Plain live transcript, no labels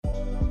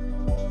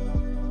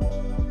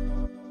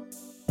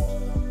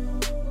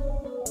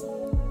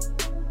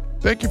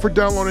Thank you for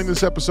downloading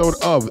this episode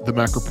of the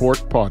Mac Report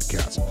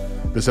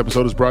podcast. This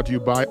episode is brought to you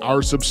by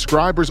our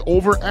subscribers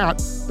over at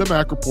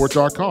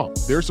themacreport.com.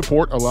 Their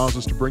support allows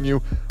us to bring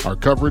you our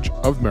coverage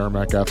of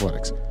Merrimack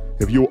Athletics.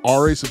 If you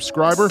are a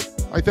subscriber,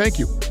 I thank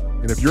you.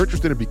 And if you're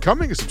interested in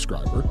becoming a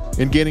subscriber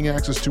and gaining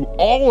access to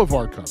all of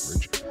our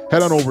coverage,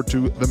 head on over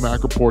to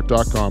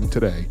themacreport.com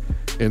today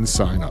and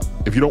sign up.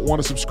 If you don't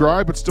want to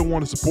subscribe but still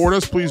want to support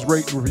us, please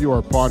rate and review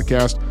our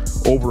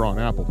podcast over on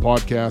Apple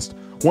Podcast.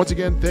 Once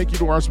again, thank you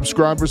to our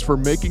subscribers for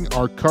making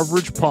our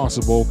coverage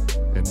possible.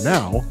 And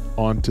now,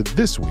 on to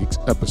this week's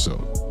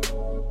episode.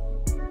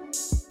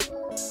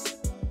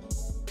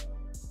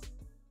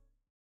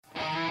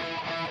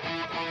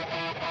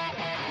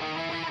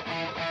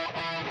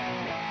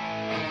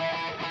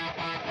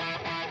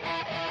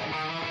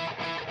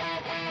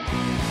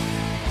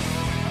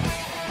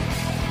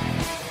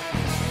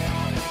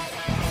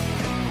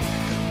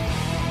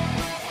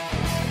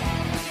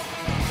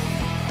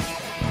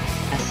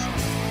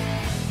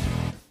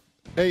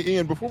 Hey,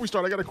 Ian, before we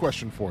start, I got a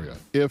question for you.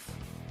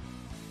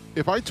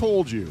 If I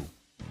told you,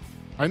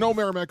 I know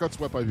Merrimack got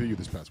swept by VU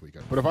this past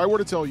weekend, but if I were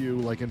to tell you,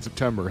 like in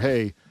September,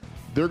 hey,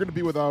 they're going to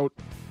be without,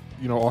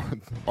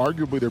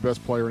 arguably their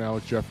best player in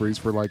Alex Jeffries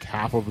for like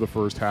half of the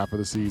first half of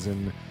the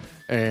season,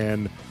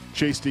 and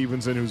Chase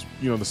Stevenson, who's,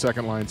 the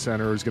second line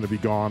center, is going to be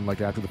gone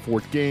like after the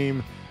fourth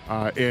game,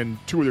 and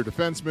two of their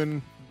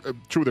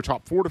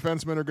top four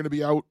defensemen are going to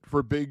be out for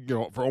a big,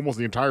 for almost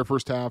the entire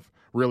first half,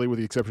 really, with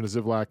the exception of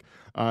Zivlak.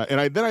 And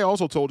I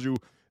also told you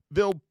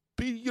they'll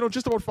be,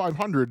 just about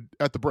 500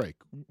 at the break.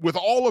 With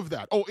all of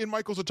that, in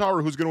Michael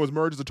Zatara, who's going to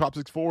emerge as the top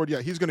six forward,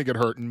 yeah, he's going to get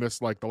hurt and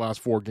miss like the last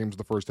four games of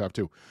the first half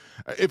too.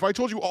 If I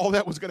told you all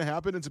that was going to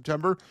happen in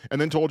September, and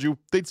then told you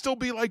they'd still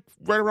be like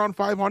right around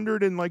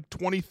 500 and like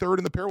 23rd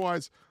in the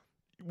pairwise,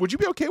 would you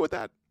be okay with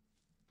that?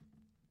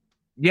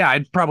 Yeah,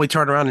 I'd probably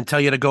turn around and tell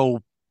you to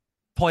go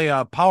play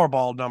a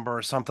Powerball number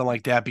or something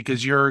like that,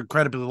 because you're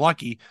incredibly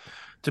lucky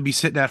to be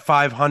sitting at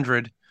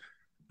 500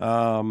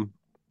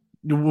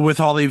 with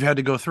all they've had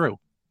to go through.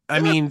 I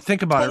mean,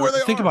 think about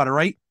it. Think about it,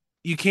 right?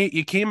 You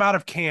came out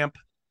of camp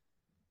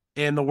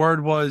and the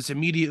word was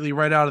immediately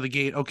right out of the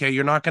gate, okay,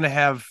 you're not going to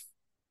have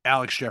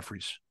Alex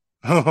Jeffries.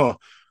 Oh,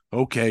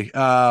 okay.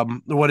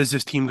 What is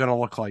this team going to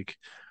look like?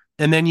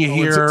 And then you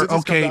hear,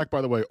 okay. Back,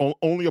 by the way,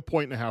 only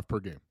 1.5 per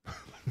game.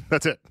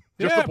 That's it.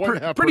 Just yeah, a point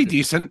and a half pretty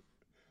decent.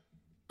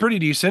 Pretty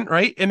decent,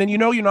 right? And then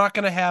you're not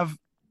going to have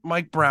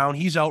Mike Brown.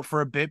 He's out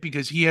for a bit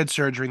because he had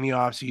surgery in the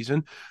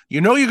offseason.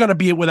 You're going to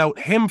be without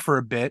him for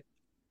a bit.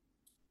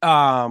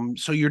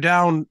 So you're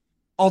down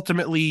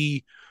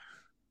ultimately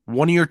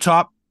one of your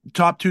top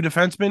two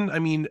defensemen. I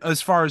mean,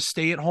 as far as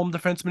stay-at-home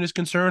defenseman is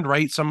concerned,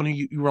 right? Someone who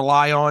you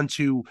rely on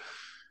to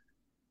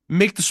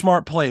make the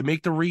smart play,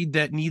 make the read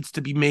that needs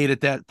to be made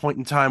at that point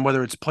in time,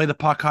 whether it's play the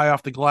puck high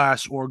off the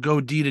glass or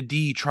go D to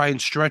D, try and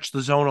stretch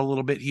the zone a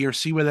little bit here,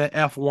 see where that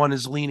F1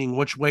 is leaning,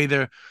 which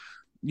way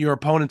your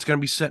opponent's going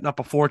to be setting up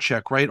a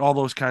forecheck, right? All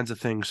those kinds of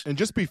things. And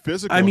just be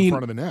physical in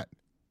front of the net.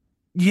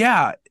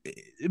 Yeah.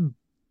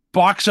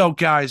 Box out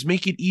guys,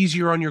 make it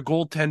easier on your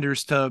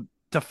goaltenders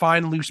to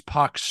find loose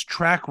pucks,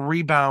 track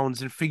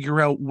rebounds, and figure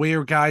out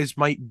where guys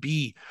might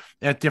be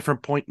at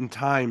different point in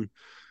time.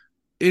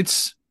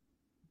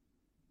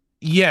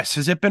 Yes,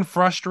 has it been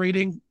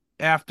frustrating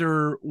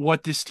after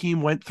what this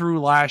team went through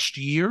last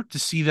year to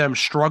see them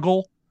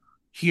struggle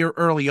here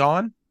early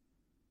on?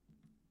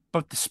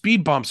 But the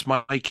speed bumps,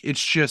 Mike,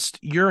 it's just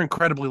you're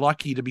incredibly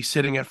lucky to be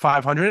sitting at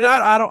 500. And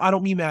I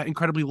don't mean that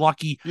incredibly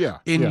lucky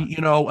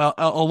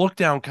a look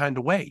down kind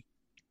of way.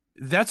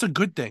 That's a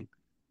good thing.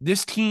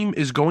 This team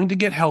is going to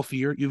get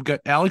healthier. You've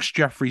got Alex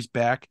Jeffries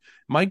back.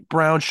 Mike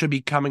Brown should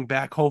be coming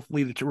back,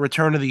 hopefully, the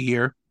return of the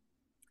year.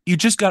 You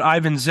just got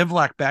Ivan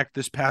Zivlak back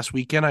this past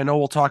weekend. I know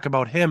we'll talk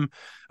about him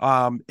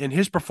and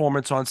his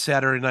performance on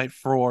Saturday night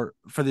for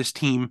this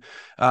team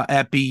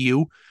at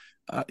BU.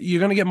 You're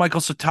going to get Michael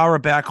Zatara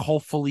back,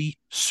 hopefully,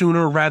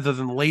 sooner rather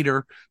than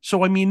later.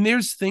 So, I mean,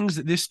 there's things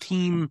that this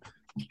team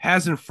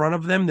has in front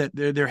of them that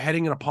they're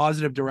heading in a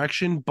positive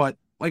direction. But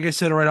like I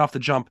said right off the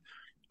jump,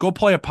 go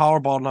play a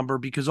Powerball number,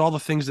 because all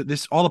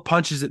the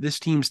punches that this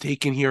team's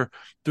taken here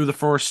through the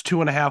first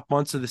 2.5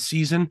 months of the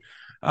season,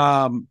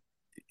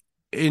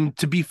 and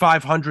to be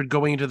 500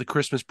 going into the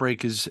Christmas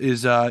break is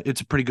it's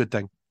a pretty good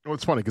thing. Well,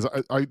 it's funny because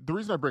the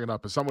reason I bring it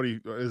up is somebody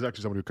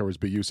who covers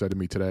BU said to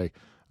me today,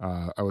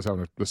 I was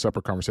having a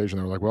separate conversation.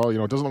 They were like, well,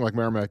 it doesn't look like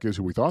Merrimack is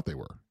who we thought they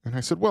were. And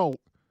I said, well,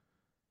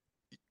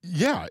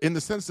 yeah, in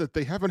the sense that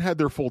they haven't had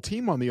their full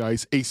team on the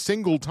ice a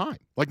single time,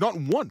 like not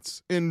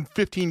once in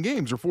 15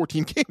 games or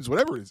 14 games,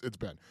 whatever it's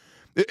been.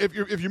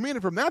 If you mean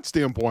it from that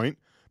standpoint,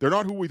 they're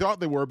not who we thought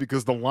they were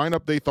because the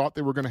lineup they thought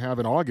they were going to have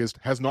in August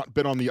has not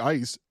been on the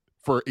ice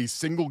for a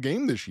single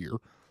game this year.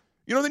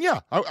 Then yeah,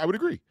 I would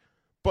agree.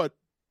 But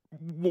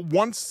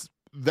once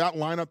that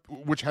lineup,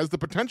 which has the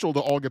potential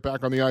to all get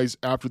back on the ice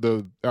after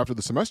the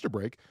semester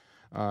break,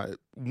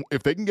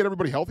 if they can get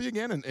everybody healthy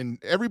again, and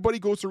everybody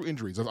goes through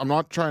injuries. I'm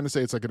not trying to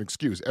say it's like an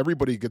excuse.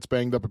 Everybody gets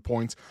banged up at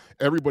points.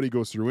 Everybody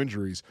goes through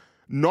injuries.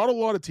 Not a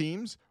lot of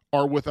teams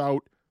are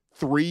without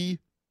 3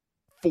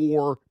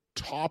 4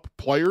 top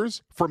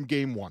players from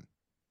game 1.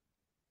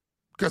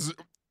 Because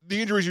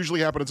the injuries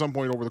usually happen at some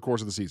point over the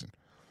course of the season.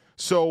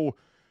 So,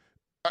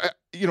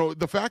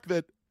 the fact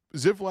that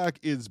Zivlak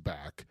is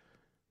back,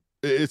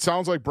 it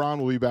sounds like Brown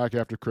will be back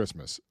after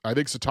Christmas. I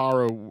think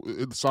Sataro,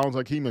 it sounds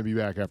like he may be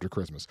back after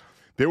Christmas.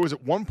 There was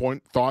at one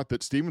point thought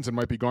that Stevenson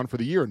might be gone for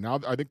the year. Now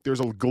I think there's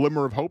a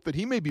glimmer of hope that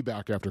he may be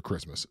back after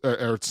Christmas,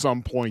 or at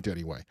some point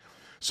anyway.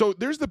 So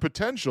there's the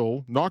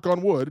potential, knock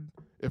on wood,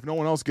 if no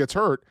one else gets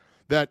hurt,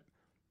 that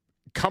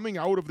coming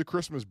out of the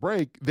Christmas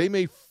break, they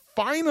may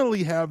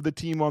finally have the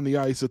team on the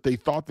ice that they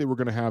thought they were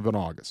going to have in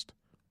August.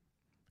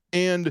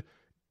 And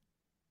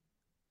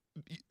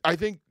I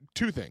think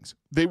 2 things.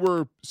 They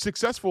were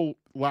successful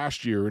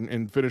last year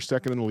and finished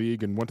second in the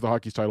league and went to the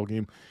Hockey East title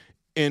game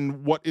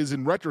in what is,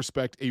 in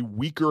retrospect, a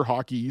weaker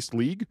Hockey East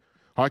league.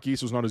 Hockey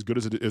East was not as good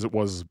as it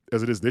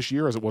is this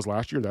year, as it was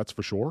last year, that's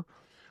for sure.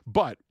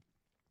 But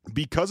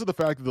because of the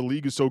fact that the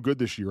league is so good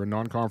this year in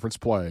non-conference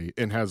play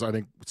and has, I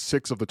think,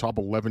 6 of the top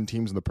 11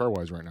 teams in the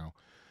pairwise right now,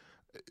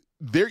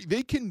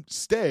 they can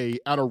stay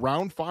at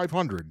around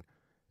 500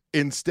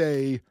 and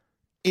stay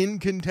in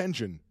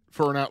contention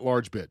for an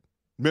at-large bid.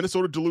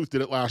 Minnesota Duluth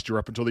did it last year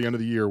up until the end of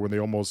the year when they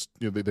almost,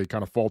 they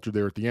kind of faltered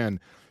there at the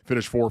end,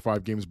 finished 4 or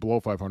 5 games below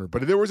 500.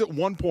 But there was at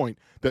one point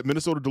that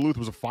Minnesota Duluth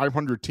was a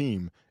 500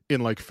 team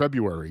in like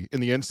February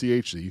in the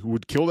NCHC who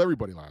would kill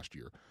everybody last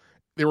year.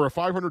 They were a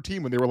 500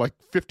 team when they were like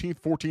 15th,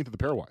 14th of the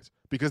pairwise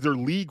because their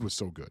league was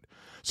so good.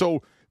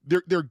 So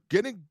they're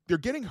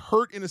getting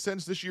hurt in a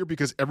sense this year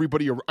because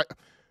everybody.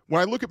 When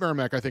I look at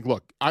Merrimack, I think,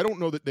 look, I don't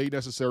know that they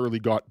necessarily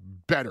got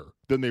better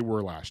than they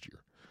were last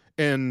year,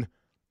 and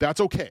that's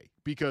okay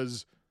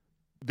because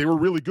they were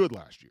really good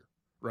last year,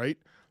 right?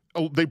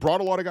 They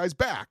brought a lot of guys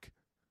back.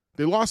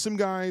 They lost some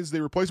guys.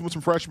 They replaced them with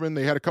some freshmen.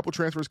 They had a couple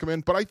transfers come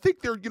in, but I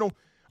think they're,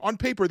 on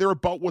paper, they're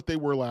about what they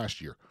were last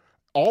year.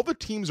 All the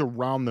teams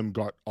around them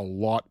got a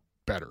lot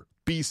better.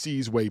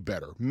 BC's way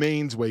better.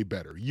 Maine's way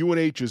better.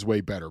 UNH is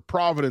way better.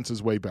 Providence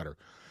is way better.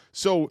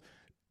 So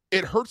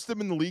it hurts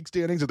them in the league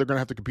standings that they're going to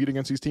have to compete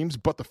against these teams,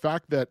 but the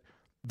fact that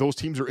those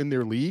teams are in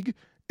their league,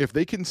 if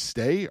they can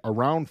stay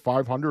around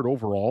 500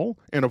 overall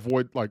and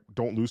avoid,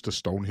 don't lose to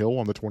Stonehill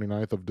on the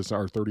 29th of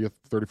December, 30th,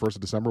 31st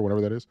of December,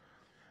 whatever that is,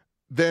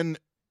 then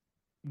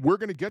we're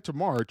going to get to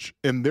March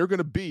and they're going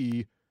to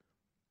be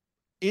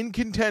in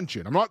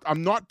contention.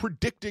 I'm not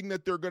predicting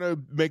that they're going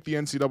to make the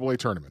NCAA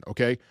tournament,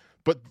 okay?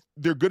 But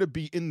they're going to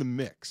be in the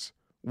mix,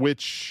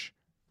 which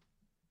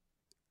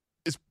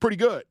is pretty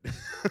good,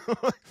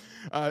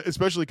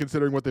 especially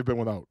considering what they've been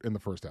without in the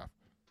first half.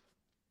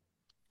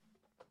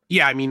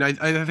 Yeah, I mean,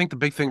 I think the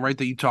big thing, right,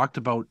 that you talked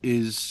about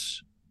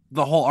is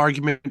the whole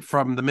argument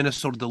from the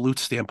Minnesota Duluth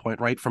standpoint,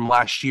 right, from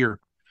last year.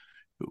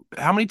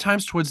 How many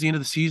times towards the end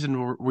of the season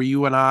were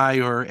you and I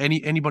or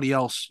anybody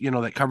else,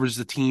 that covers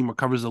the team or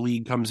covers the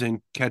league, comes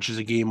in, catches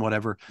a game,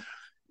 whatever,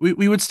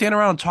 we would stand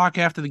around and talk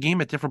after the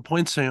game at different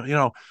points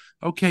saying,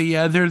 okay,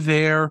 yeah, they're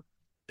there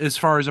as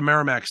far as a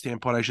Merrimack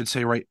standpoint, I should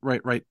say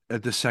right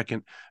at this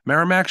second.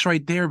 Merrimack's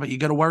right there, but you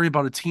got to worry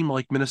about a team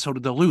like Minnesota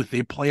Duluth.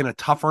 They play in a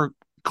tougher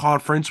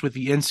conference with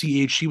the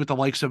NCHC, with the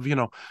likes of,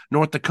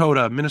 North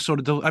Dakota,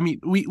 Minnesota Duluth. I mean,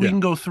 we can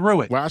go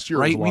through it. Last year,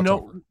 right?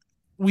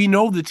 We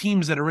know the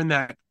teams that are in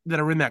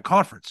that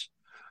conference.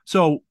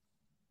 So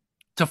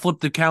to flip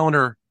the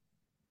calendar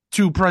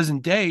to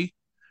present day,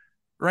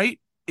 right?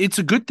 It's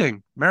a good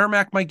thing.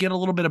 Merrimack might get a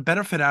little bit of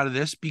benefit out of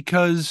this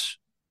because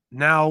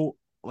now,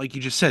 like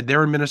you just said,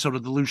 they're in Minnesota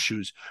Duluth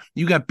shoes.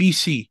 You got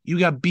BC, you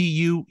got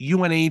BU,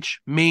 UNH,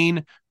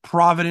 Maine,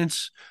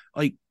 Providence.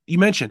 Like you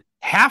mentioned,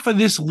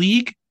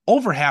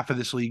 over half of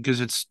this league,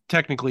 because it's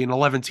technically an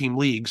 11-team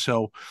league,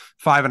 so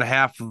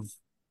 5.5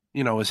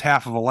 of, is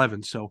half of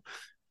 11. So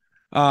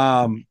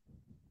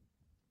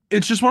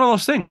it's just one of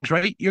those things,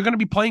 right? You're going to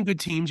be playing good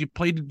teams. You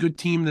played a good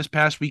team this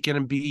past weekend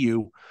in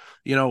BU.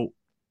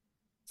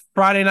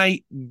 Friday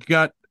night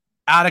got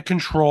out of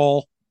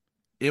control.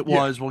 It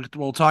was.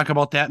 We'll talk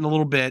about that in a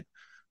little bit.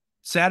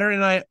 Saturday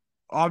night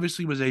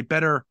obviously was a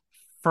better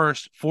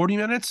first 40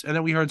 minutes, and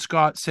then we heard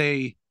Scott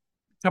say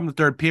come the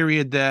third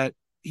period that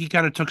he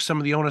kind of took some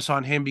of the onus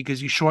on him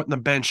because he shortened the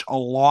bench a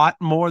lot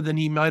more than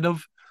he might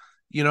have,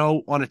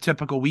 on a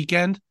typical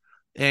weekend,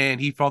 and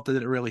he felt that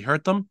it really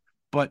hurt them.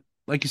 But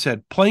like you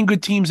said, playing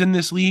good teams in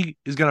this league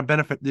is going to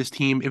benefit this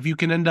team if you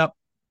can end up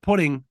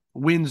putting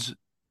wins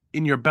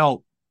in your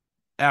belt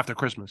after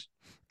Christmas.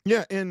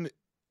 Yeah, and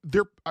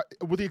they're,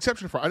 with the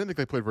exception of Friday, I didn't think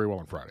they played very well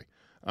on Friday.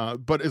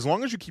 But as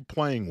long as you keep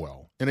playing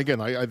well, and again,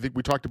 I think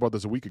we talked about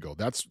this a week ago,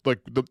 that's like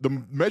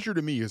the measure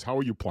to me is how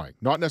are you playing,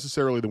 not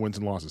necessarily the wins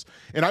and losses.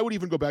 And I would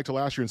even go back to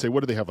last year and say,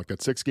 what did they have, like that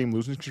 6-game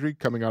losing streak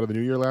coming out of the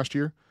new year last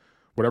year?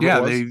 Whatever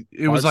it was.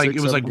 It was like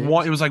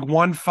 1-5. It was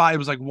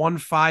like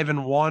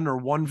 1-5-1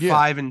 or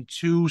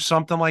 1-5-2,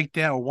 something like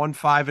that, or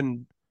 1-5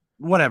 and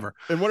whatever.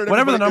 And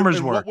whatever the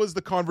numbers were. What was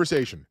the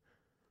conversation?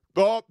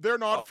 Oh, they're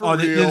not for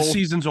real. The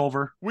season's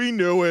over. We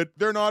knew it.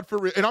 They're not for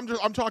real. And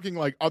I'm talking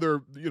like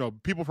other,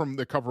 people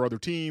that cover other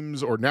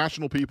teams or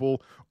national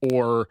people,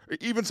 or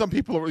even some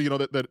people,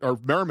 that are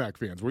Merrimack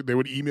fans. They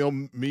would email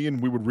me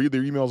and we would read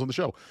their emails on the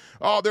show.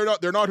 Oh,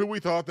 they're not who we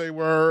thought they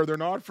were. They're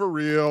not for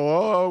real.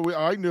 Oh,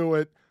 I knew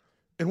it.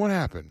 And what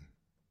happened?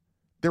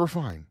 They were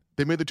fine.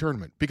 They made the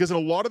tournament because in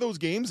a lot of those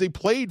games, they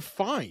played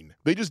fine.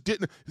 They just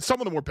didn't. Some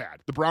of them were bad.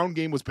 The Brown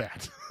game was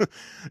bad.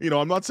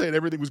 I'm not saying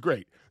everything was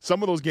great.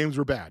 Some of those games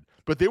were bad.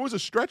 But there was a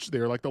stretch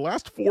there, like the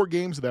last 4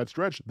 games of that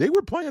stretch, they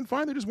were playing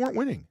fine. They just weren't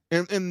winning.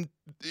 And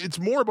it's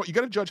more about, you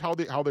got to judge how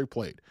they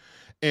played.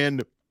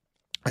 And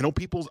I know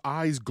people's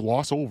eyes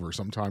gloss over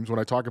sometimes when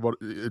I talk about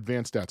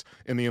advanced stats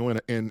in the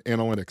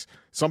analytics.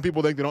 Some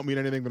people think they don't mean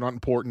anything. They're not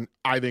important.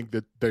 I think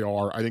that they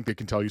are. I think they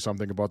can tell you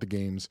something about the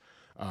games.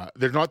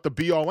 They're not the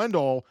be-all,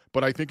 end-all,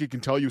 but I think it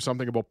can tell you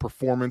something about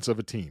performance of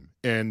a team.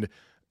 And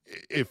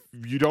if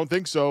you don't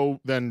think so,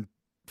 then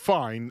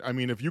fine. I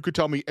mean, if you could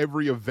tell me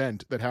every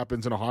event that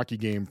happens in a hockey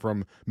game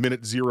from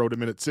minute 0 to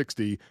minute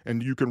 60,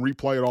 and you can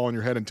replay it all in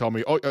your head and tell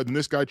me, oh, and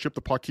this guy chipped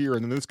the puck here,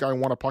 and then this guy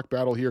won a puck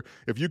battle here.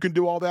 If you can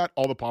do all that,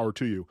 all the power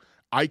to you.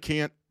 I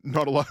can't,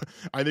 not a lot.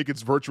 I think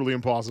it's virtually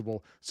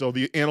impossible. So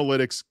the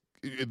analytics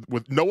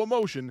with no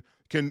emotion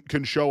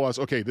can show us,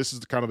 okay, this is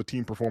kind of the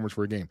team performance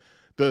for a game.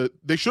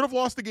 They should have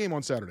lost the game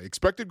on Saturday.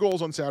 Expected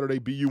goals on Saturday,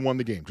 BU won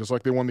the game, just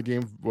like they won the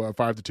game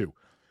 5-2.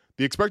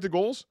 The expected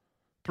goals,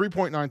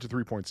 3.9 to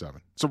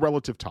 3.7. It's a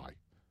relative tie.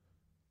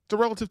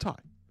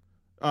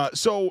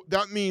 So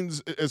that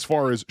means as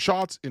far as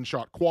shots and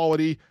shot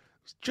quality,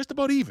 it's just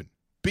about even.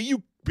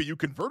 BU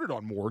converted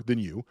on more than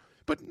you,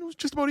 but it was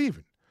just about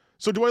even.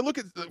 So do I look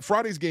at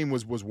Friday's game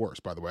was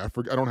worse, by the way.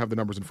 I don't have the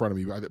numbers in front of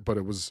me, but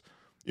it was,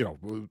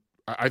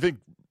 I think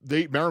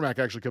Merrimack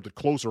actually kept it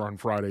closer on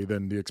Friday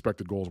than the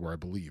expected goals were, I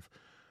believe,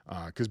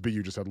 because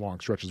BU just had long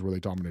stretches where they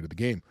dominated the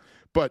game.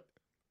 But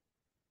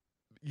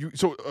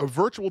so a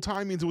virtual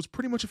tie means it was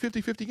pretty much a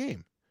 50-50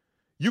 game.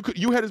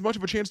 You had as much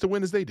of a chance to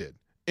win as they did.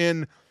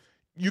 And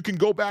you can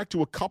go back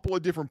to a couple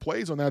of different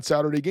plays on that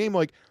Saturday game.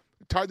 Like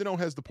Ty Deneau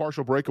has the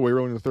partial breakaway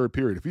early in the third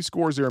period. If he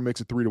scores there and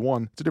makes it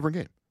 3-1, it's a different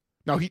game.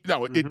 Now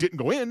it didn't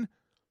go in,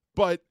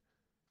 but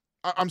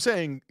I'm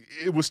saying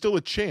it was still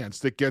a chance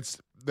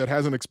that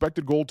has an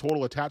expected goal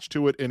total attached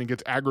to it, and it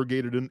gets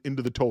aggregated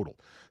into the total.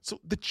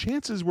 So the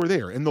chances were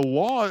there. And the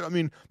law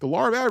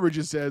of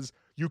averages says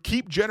you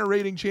keep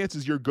generating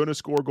chances, you're going to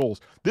score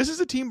goals. This is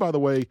a team, by the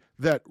way,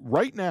 that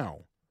right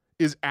now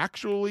is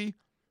actually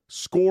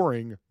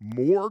scoring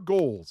more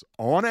goals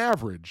on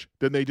average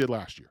than they did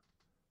last year.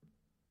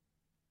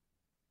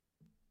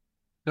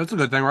 That's a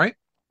good thing, right?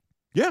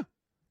 Yeah.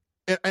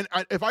 And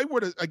if I were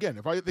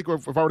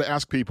to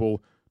ask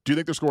people, do you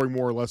think they're scoring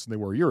more or less than they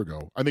were a year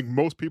ago? I think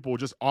most people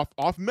just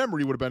off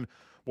memory would have been,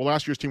 well,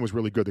 last year's team was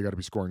really good. They got to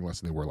be scoring less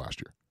than they were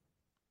last year.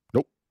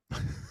 Nope.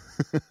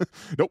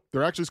 Nope.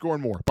 They're actually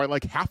scoring more by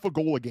like half a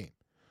goal a game.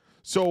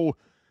 So,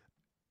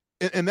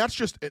 and that's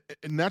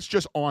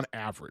just on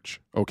average.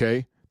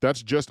 Okay.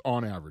 That's just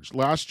on average.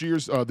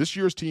 This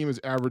year's team is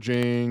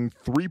averaging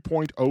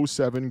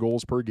 3.07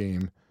 goals per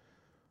game.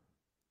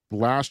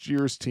 Last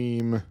year's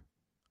team,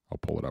 I'll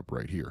pull it up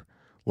right here.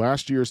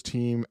 Last year's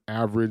team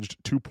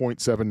averaged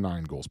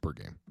 2.79 goals per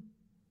game.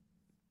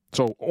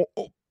 So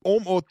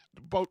almost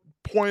about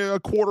a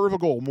quarter of a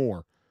goal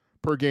more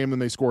per game than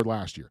they scored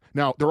last year.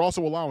 Now, they're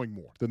also allowing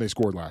more than they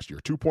scored last year.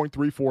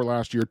 2.34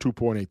 last year,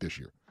 2.8 this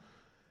year.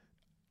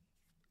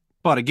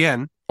 But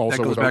again, also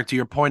that goes back to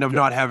your point of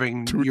not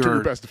having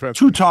your best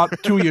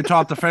defensemen. two of your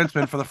top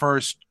defensemen for the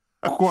first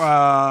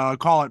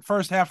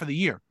first half of the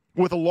year.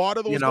 With a lot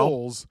of those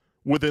goals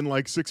within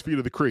like 6 feet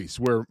of the crease,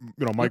 where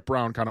Mike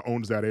Brown kind of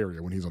owns that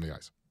area when he's on the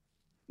ice.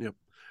 Yep.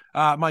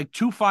 Mike,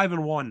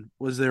 2-5-1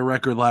 was their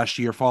record last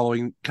year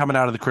coming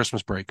out of the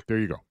Christmas break. There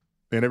you go.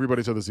 And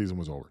everybody said the season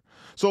was over.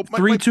 So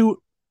 3-2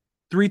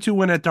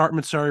 win at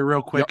Dartmouth,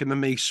 real quick, yep. And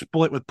then they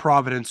split with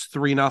Providence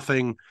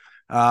 3-0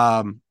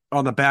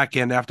 on the back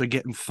end after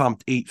getting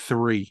thumped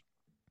 8-3.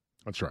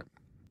 That's right.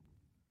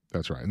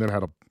 And then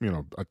had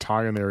a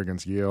tie in there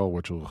against Yale,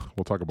 which we'll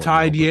talk about.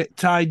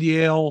 Tied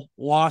Yale,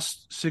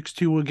 lost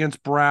 6-2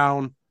 against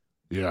Brown.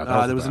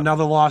 Yeah, there was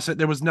another loss.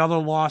 There was another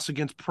loss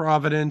against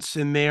Providence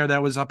in there.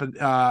 That was up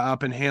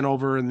in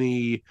Hanover in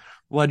the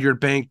Ledyard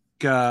Bank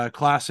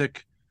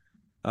Classic.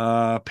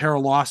 Pair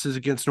of losses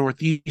against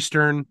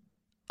Northeastern.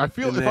 I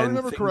feel, if I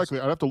remember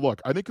correctly, I'd have to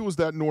look. I think it was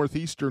that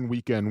Northeastern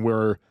weekend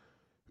where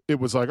it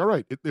was like, all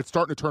right, it's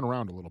starting to turn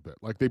around a little bit.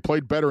 Like they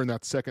played better in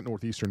that second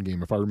Northeastern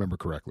game, if I remember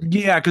correctly.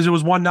 Yeah, because it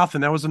was 1-0.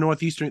 That was the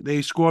Northeastern.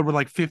 They scored with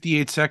like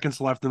 58 seconds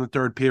left in the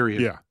third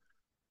period. Yeah.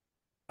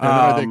 And then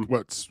I think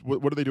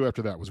what did they do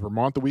after that? Was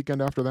Vermont the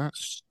weekend after that?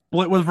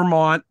 Split with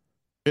Vermont.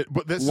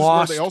 But this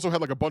lost. Is where they also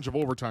had like a bunch of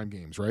overtime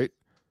games, right?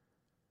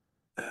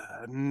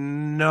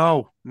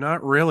 No,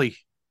 not really.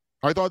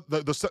 I thought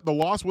the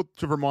loss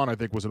to Vermont, I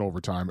think, was an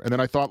overtime, and then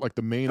I thought like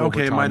the main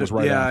overtime was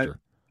right after.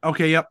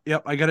 Okay, yep.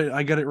 I got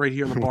it right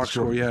here in the box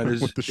score. Yeah,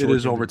 it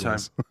is overtime.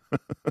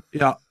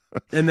 Yeah.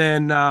 And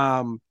then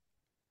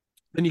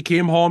Then you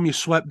came home, you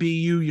swept BU,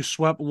 you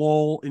swept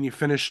Lowell, and you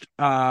finished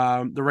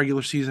the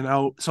regular season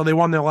out. So they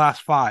won their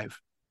last five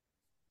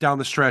down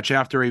the stretch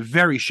after a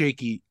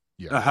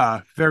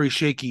Yeah. very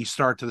shaky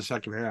start to the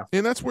second half.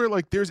 And that's where,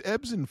 like, there's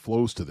ebbs and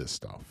flows to this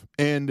stuff.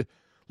 And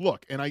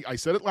look, and I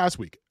said it last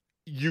week,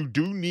 you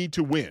do need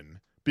to win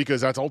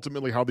because that's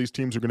ultimately how these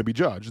teams are going to be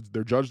judged.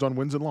 They're judged on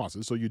wins and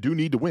losses, so you do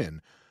need to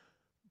win.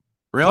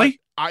 Really?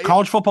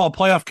 College Football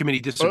Playoff Committee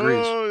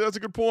disagrees. Oh, that's a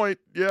good point.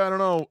 Yeah, I don't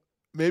know.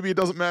 Maybe it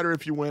doesn't matter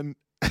if you win.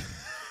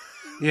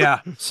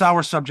 Yeah,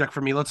 sour subject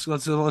for me. Let's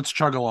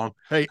chug along.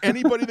 Hey,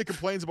 anybody that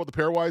complains about the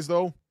pairwise,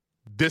 though,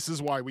 this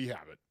is why we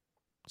have it.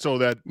 So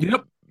that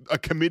a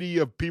committee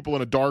of people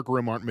in a dark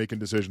room aren't making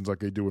decisions like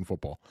they do in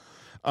football.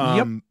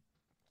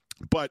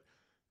 But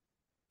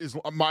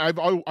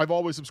I've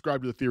always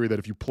subscribed to the theory that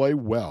if you play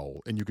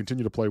well and you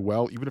continue to play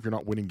well, even if you're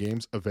not winning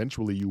games,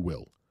 eventually you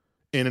will.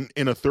 In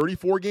a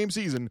 34-game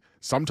season,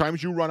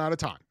 sometimes you run out of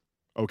time.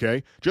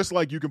 Okay? Just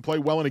like you can play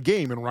well in a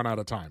game and run out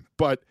of time.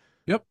 But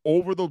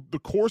over the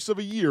course of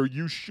a year,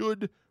 you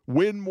should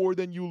win more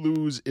than you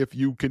lose if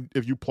you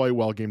play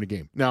well game to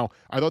game. Now,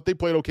 I thought they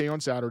played okay on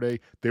Saturday.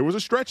 There was a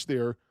stretch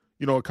there,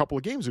 a couple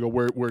of games ago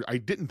where I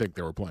didn't think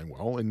they were playing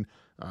well, and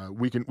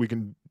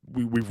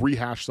we've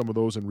rehashed some of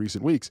those in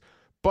recent weeks.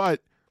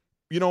 But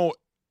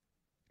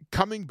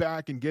coming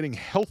back and getting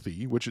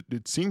healthy, which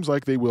it seems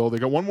like they will. They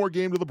got one more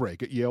game to the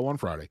break at Yale on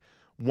Friday.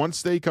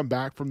 Once they come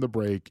back from the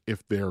break,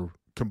 if they're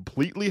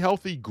completely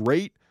healthy,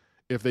 great.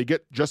 If they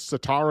get just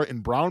Satara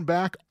and Brown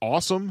back,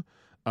 awesome.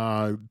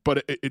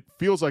 But it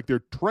feels like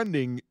they're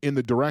trending in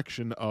the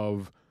direction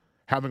of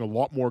having a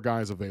lot more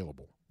guys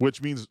available,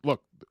 which means,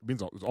 look,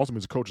 it also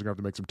means the coach is going to have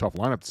to make some tough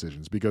lineup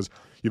decisions because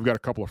you've got a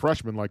couple of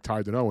freshmen like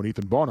Ty Deneau and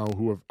Ethan Bono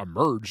who have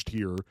emerged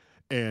here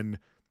and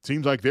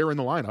seems like they're in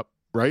the lineup,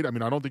 right? I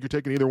mean, I don't think you're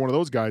taking either one of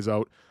those guys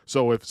out.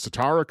 So if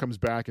Satara comes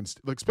back, and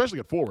especially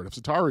at forward, if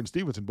Satara and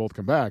Stevenson both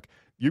come back,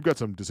 you've got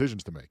some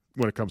decisions to make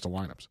when it comes to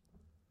lineups.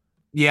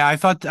 Yeah, I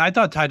thought Ty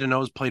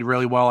Deneau's played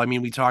really well. I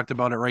mean, we talked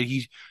about it, right?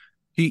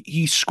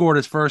 He scored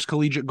his first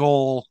collegiate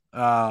goal.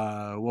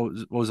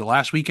 What was it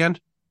last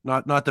weekend?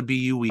 Not the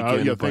BU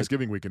weekend.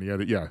 Thanksgiving weekend. He had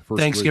it. Yeah,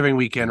 Thanksgiving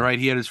weekend, right?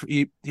 He had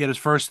his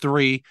first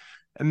three,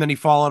 and then he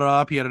followed it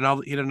up. He had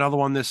another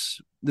one this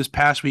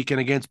past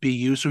weekend against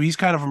BU. So he's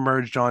kind of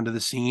emerged onto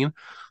the scene.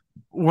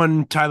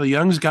 When Tyler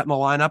Young's got in the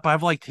lineup,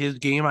 I've liked his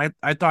game.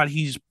 I thought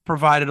he's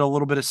provided a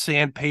little bit of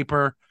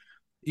sandpaper,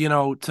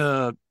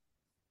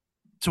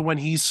 to when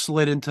he's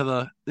slid into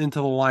the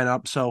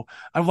lineup. So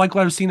I've liked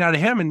what I've seen out of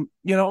him. And,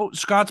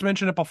 Scott's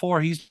mentioned it before.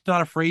 He's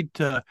not afraid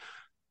to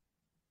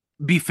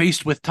be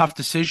faced with tough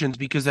decisions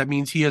because that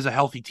means he has a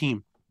healthy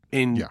team.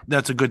 And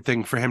that's a good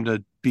thing for him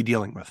to be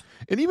dealing with.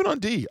 And even on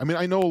D, I mean,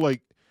 I know,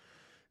 like,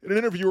 in an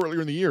interview earlier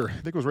in the year, I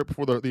think it was right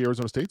before the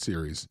Arizona State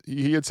series,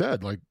 he had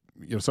said, like,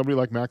 somebody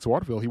like Max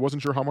Waterfield, he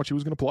wasn't sure how much he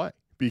was going to play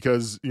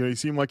because, he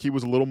seemed like he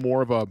was a little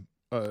more of it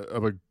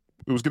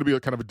was going to be a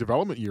kind of a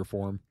development year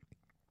for him.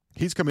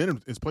 He's come in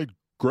and has played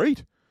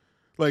great.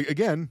 Like,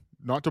 again,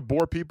 not to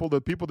bore people, the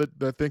people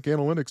that think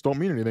analytics don't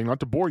mean anything, not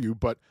to bore you,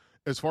 but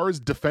as far as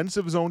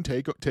defensive zone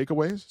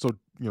takeaways, so,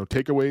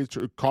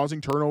 takeaways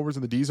causing turnovers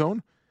in the D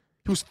zone,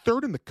 he was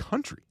third in the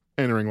country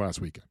entering last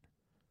weekend.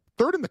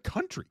 Third in the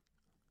country.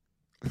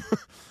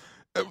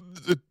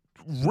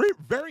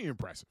 Very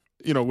impressive,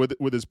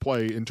 with his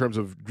play in terms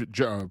of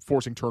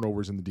forcing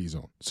turnovers in the D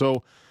zone.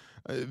 So,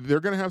 they're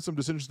going to have some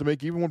decisions to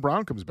make even when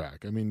Brown comes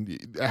back. I mean,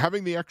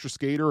 having the extra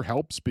skater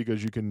helps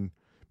because you can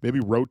maybe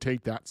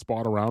rotate that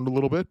spot around a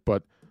little bit,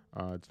 but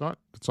it's not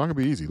going to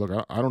be easy. Look,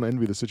 I don't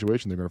envy the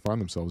situation they're going to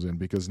find themselves in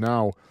because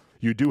now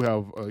you do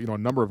have a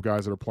number of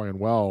guys that are playing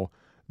well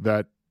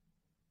that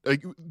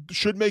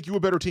should make you a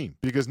better team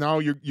because now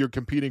you're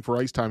competing for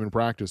ice time in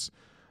practice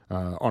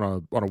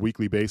on a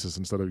weekly basis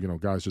instead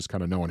of guys just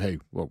kind of knowing, hey,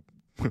 well,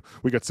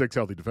 we got 6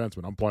 healthy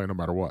defensemen. I'm playing no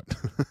matter what.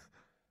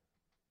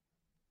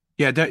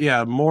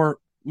 Yeah, more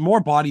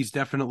bodies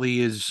definitely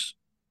is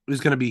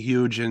going to be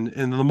huge, and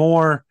the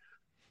more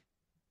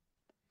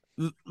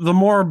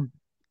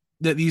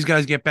that these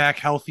guys get back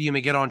healthy and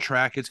they get on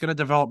track, it's going to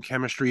develop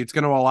chemistry. It's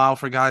going to allow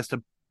for guys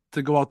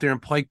to go out there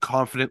and play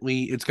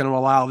confidently. It's going to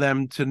allow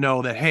them to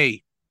know that,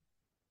 hey,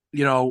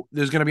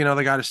 there's going to be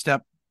another guy to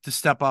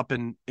step up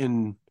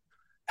and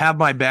have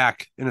my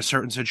back in a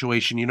certain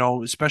situation,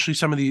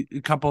 especially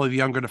a couple of the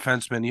younger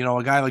defensemen,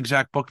 a guy like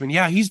Zach Bookman.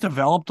 Yeah, he's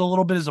developed a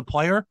little bit as a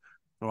player.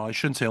 Well, I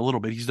shouldn't say a little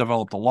bit. He's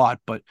developed a lot,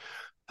 but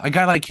a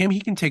guy like him, he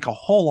can take a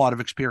whole lot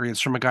of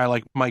experience from a guy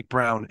like Mike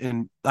Brown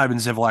and Ivan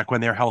Zivlak when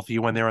they're healthy,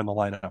 when they're in the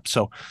lineup.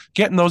 So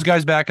getting those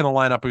guys back in the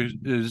lineup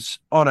is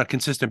on a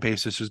consistent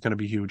basis is going to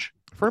be huge.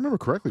 If I remember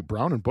correctly,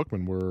 Brown and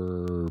Bookman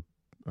were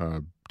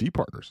D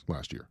partners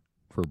last year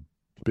for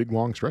big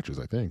long stretches,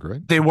 I think,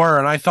 right? They were,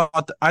 and I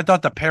thought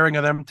the pairing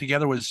of them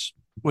together was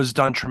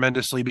done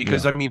tremendously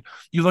because, I mean,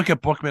 you look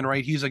at Bookman,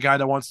 right? He's a guy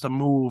that wants to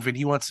move and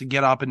he wants to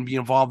get up and be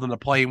involved in the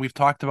play. And we've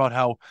talked about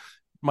how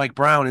Mike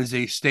Brown is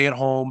a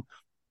stay-at-home,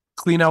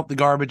 clean out the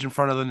garbage in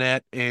front of the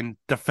net and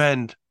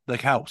defend the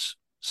house.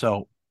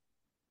 So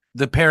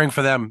the pairing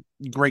for them,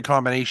 great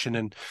combination.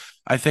 And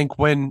I think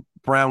when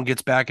Brown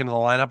gets back into the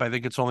lineup, I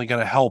think it's only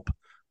going to help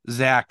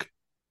Zach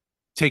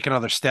take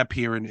another step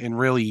here and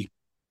really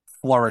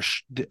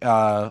flourish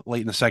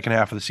late in the second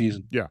half of the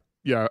season.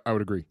 Yeah, I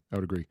would agree.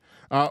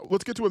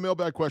 Let's get to a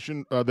mailbag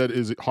question that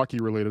is hockey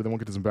related. Then we'll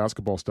get to some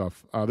basketball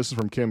stuff. This is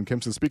from Kim.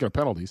 Kim says, speaking of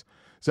penalties,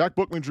 Zach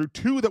Bookman drew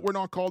 2 that were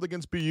not called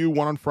against BU.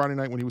 One on Friday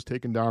night when he was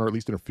taken down or at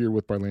least interfered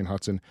with by Lane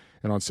Hudson,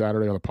 and on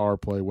Saturday on the power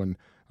play when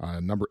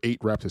number 8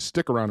 wrapped his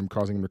stick around him,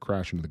 causing him to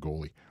crash into the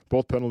goalie.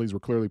 Both penalties were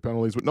clearly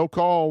penalties with no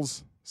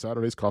calls.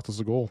 Saturday's cost us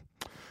a goal.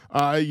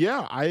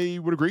 Yeah, I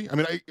would agree. I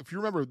mean, if you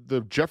remember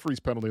the Jeffries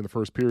penalty in the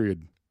first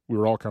period, we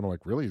were all kind of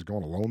like, really? He's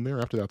going alone there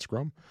after that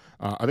scrum?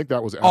 I think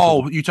that was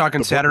after you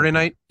talking Saturday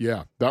night?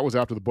 Yeah, that was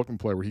after the Bookman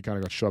play where he kind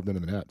of got shoved into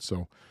the net.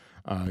 So,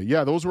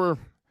 yeah, those were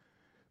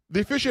 – the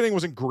officiating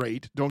wasn't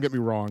great, don't get me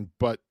wrong,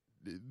 but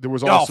there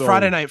was also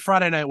 –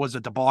 Friday night was a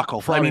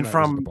debacle.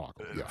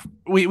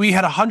 We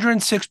had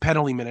 106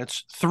 penalty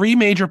minutes, 3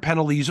 major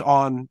penalties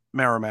on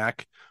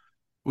Merrimack.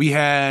 We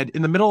had,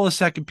 in the middle of the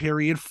second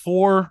period,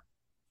 four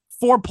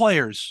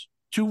players,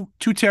 two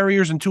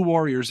Terriers and 2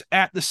 Warriors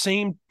at the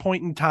same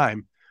point in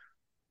time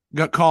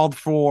got called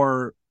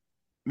for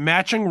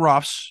matching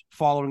roughs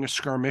following a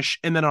skirmish.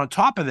 And then on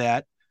top of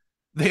that,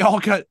 they all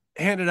got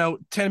handed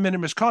out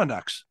 10-minute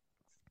misconducts.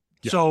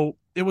 Yeah. So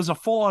it was a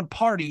full-on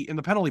party in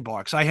the penalty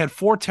box. I had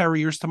 4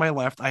 Terriers to my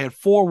left. I had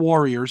 4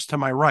 Warriors to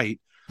my right.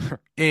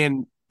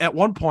 And at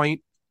one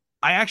point,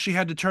 I actually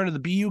had to turn to the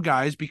BU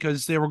guys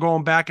because they were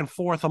going back and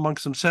forth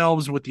amongst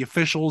themselves with the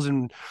officials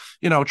and,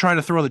 trying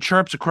to throw the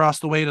chirps across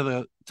the way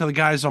to the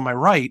guys on my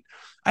right.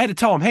 I had to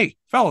tell them, hey,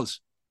 fellas,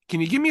 can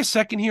you give me a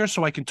second here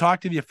so I can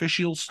talk to the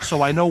officials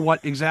so I know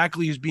what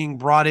exactly is being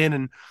brought in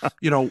and,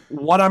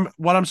 what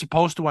I'm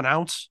supposed to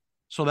announce,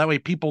 so that way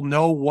people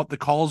know what the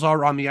calls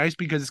are on the ice,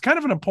 because it's kind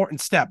of an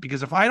important step,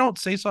 because if I don't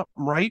say something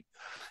right,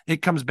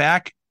 it comes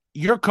back.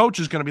 Your coach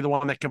is going to be the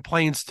one that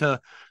complains to,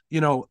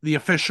 the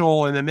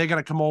official, and then they're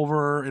going to come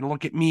over and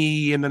look at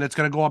me, and then it's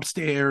going to go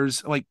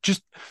upstairs. Like,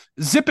 just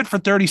zip it for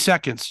 30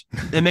 seconds,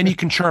 and then you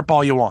can chirp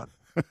all you want.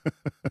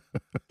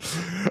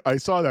 I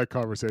saw that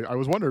conversation. I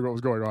was wondering what was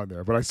going on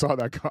there, but I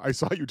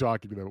saw you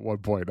talking to them at one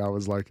point. And I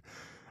was like,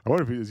 I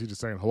wonder if he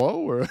just saying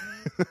hello or.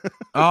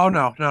 Oh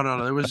no.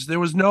 There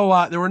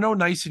were no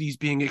niceties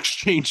being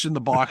exchanged in the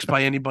box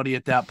by anybody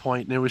at that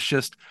point, and it was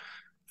just,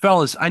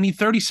 fellas, I need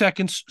 30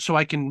 seconds so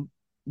I can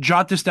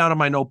jot this down in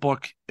my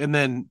notebook and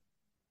then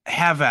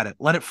have at it.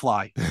 Let it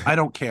fly. I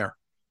don't care.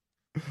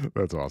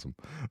 That's awesome.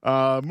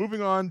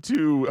 Moving on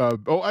to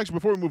actually,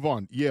 before we move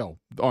on, Yale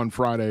on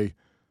Friday.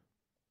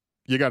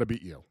 You got to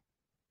beat Yale.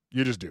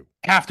 You just do.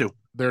 Have to.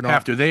 They're not.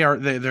 Have to.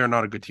 They're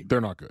not a good team.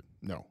 They're not good.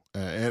 No.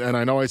 And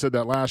I know I said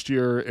that last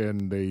year,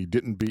 and they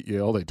didn't beat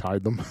Yale. They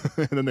tied them,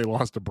 and then they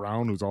lost to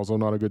Brown, who's also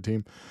not a good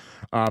team.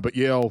 But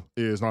Yale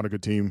is not a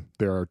good team.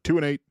 They are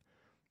 2-8.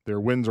 Their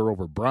wins are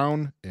over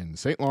Brown and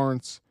St.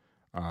 Lawrence.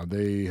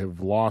 They have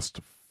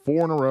lost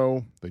 4 in a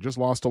row. They just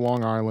lost to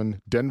Long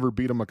Island. Denver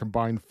beat them a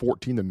combined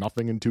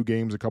 14-0 in 2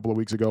 games a couple of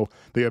weeks ago.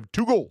 They have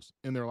 2 goals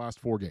in their last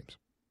 4 games.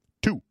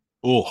 2.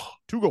 Oh,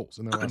 2 goals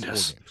in their last 4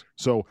 games.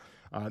 So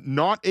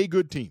not a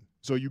good team.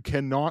 So you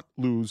cannot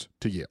lose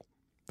to Yale.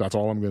 That's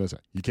all I'm going to say.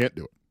 You can't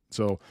do it.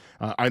 So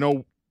I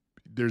know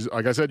there's,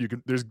 like I said,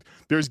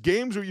 there's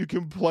games where you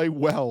can play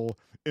well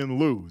and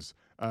lose.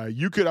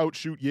 You could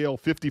outshoot Yale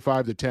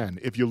 55-10.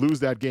 If you lose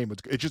that game,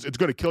 it's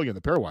going to kill you in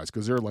the pairwise,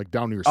 because they're like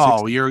down near 60.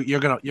 Oh, you're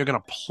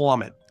gonna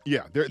plummet.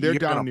 Yeah, they're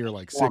down near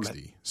like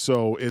 60.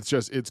 So it's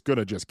going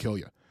to just kill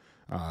you.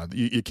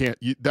 You can't.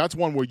 That's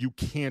one where you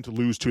can't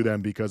lose to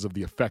them because of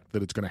the effect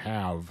that it's going to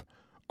have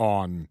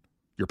on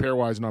your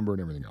pairwise number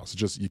and everything else. It's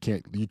just you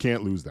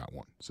can't lose that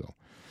one. So,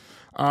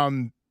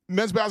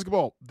 men's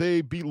basketball,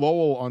 they beat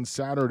Lowell on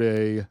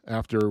Saturday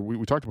after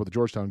we talked about the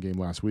Georgetown game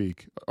last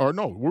week. Or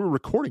no, we were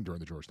recording during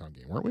the Georgetown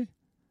game, weren't we?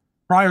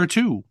 Prior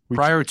to.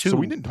 So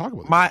we didn't talk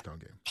about the Georgetown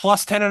game.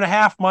 Plus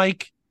 10.5,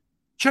 Mike.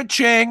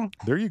 Cha-ching.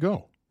 There you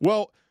go.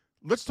 Well,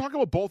 let's talk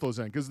about both those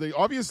then, because they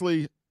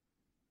obviously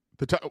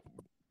the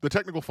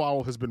technical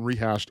foul has been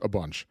rehashed a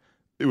bunch.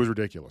 It was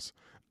ridiculous.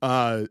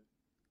 The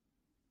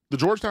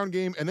Georgetown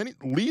game, and then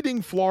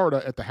leading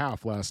Florida at the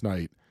half last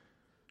night.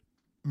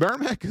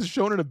 Merrimack has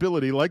shown an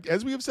ability, like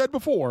as we have said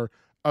before,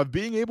 of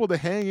being able to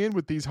hang in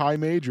with these high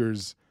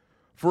majors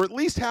for at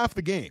least half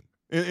the game.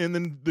 And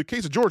in the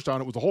case of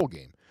Georgetown, it was the whole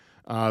game.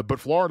 But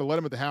Florida led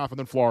them at the half, and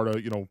then Florida,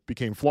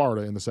 became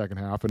Florida in the second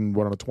half and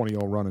went on a 20-0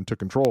 run and took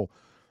control.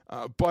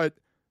 But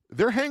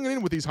they're hanging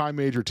in with these high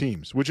major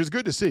teams, which is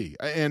good to see.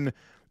 And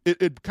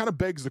it kind of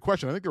begs the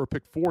question. I think they were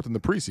picked 4th in the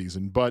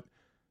preseason, but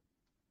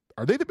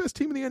are they the best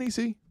team in the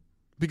NEC?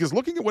 Because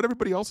looking at what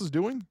everybody else is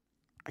doing,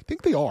 I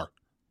think they are.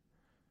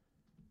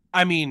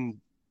 I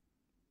mean,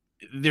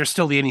 they're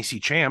still the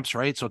NEC champs,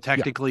 right? So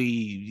technically,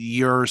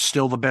 you're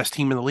still the best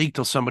team in the league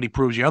till somebody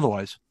proves you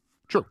otherwise.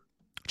 True.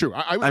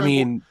 I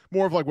mean,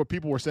 more of like what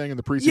people were saying in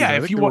the preseason. Yeah,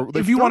 if you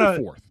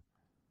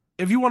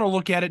want to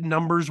look at it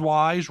numbers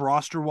wise,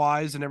 roster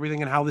wise, and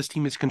everything, and how this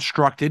team is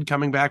constructed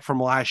coming back from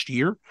last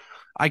year,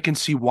 I can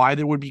see why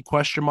there would be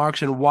question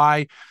marks and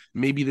why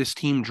maybe this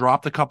team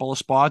dropped a couple of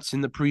spots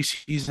in the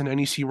preseason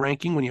NEC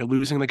ranking when you're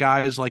losing the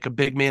guys like a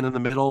big man in the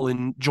middle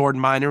in Jordan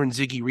Minor and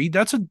Ziggy Reed.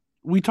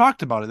 We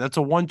talked about it. That's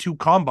a 1-2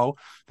 combo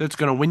that's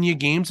going to win you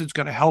games. It's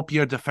going to help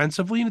you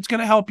defensively and it's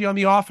going to help you on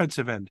the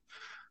offensive end.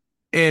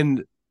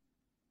 And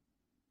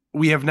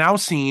we have now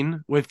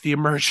seen with the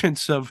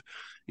emergence of,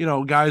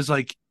 guys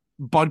like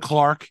Bud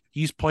Clark,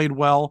 he's played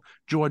well.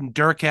 Jordan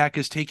Durkak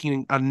is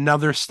taking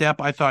another step.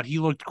 I thought he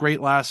looked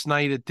great last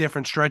night at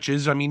different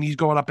stretches. I mean, he's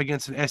going up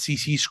against an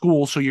SEC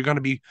school, so you're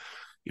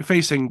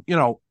facing,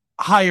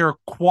 higher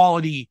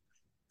quality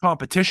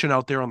competition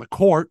out there on the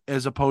court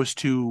as opposed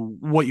to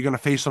what you're going to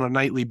face on a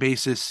nightly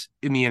basis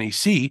in the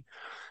NEC.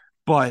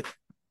 But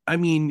I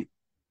mean,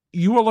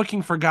 you were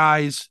looking for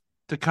guys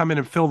to come in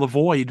and fill the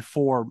void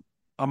for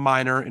a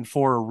Minor and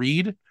for a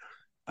Reed.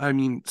 I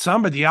mean,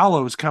 Samba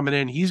Diallo is coming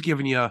in. He's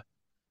giving you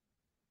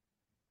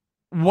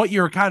what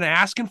you're kind of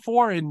asking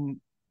for, and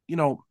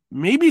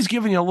maybe he's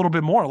giving you a little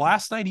bit more.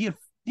 Last night he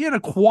had a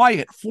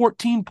quiet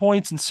 14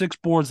 points and 6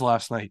 boards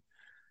last night.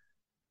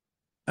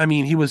 I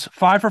mean, he was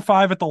 5 for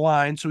 5 at the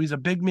line, so he's a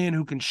big man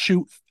who can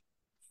shoot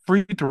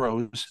free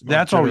throws.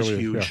 That's always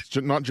huge.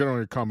 Yeah, not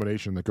generally a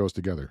combination that goes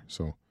together.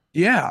 So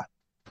yeah.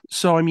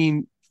 So I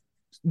mean,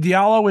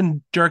 Diallo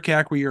and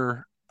Durkak were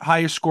your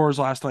highest scorers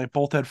last night.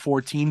 Both had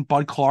 14.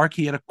 Bud Clark,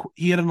 he had an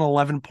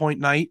 11-point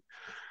night.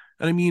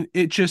 And I mean,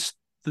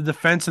 the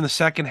defense in the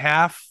second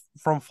half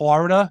from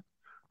Florida,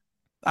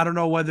 I don't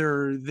know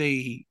whether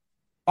they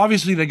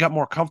got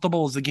more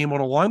comfortable as the game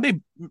went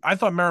along. I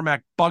thought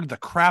Merrimack bugged the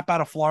crap out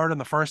of Florida in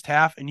the first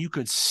half, and you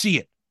could see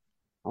it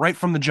right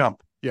from the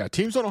jump. Yeah,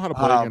 teams don't know how to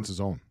play against the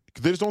zone.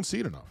 They just don't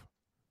see it enough.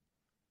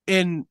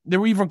 And there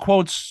were even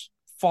quotes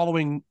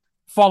following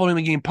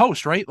the game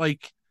post, right?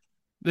 Like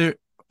their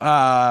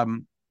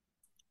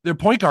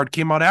point guard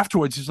came out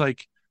afterwards. He's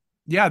like,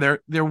 yeah,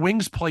 their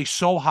wings play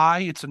so high,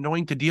 it's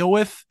annoying to deal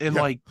with, and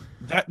like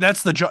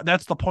that's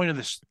the point of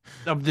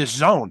this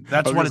zone.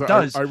 That's what it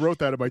does. I wrote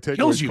that in my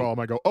takeaway column.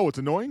 I go, oh, it's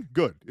annoying.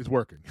 Good, it's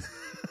working.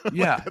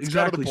 Yeah,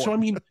 exactly. So I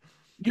mean,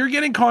 you're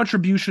getting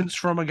contributions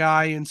from a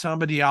guy in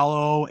Samba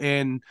Diallo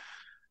and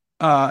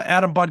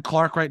Adam Bud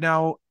Clark right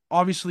now.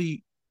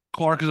 Obviously,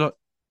 Clark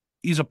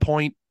he's a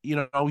point.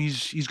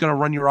 He's going to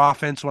run your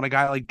offense when a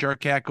guy like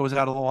Durkak goes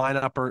out of the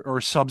lineup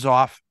or subs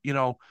off.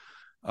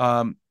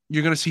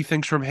 You're going to see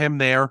things from him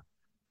there.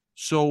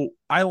 So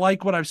I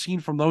like what I've seen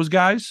from those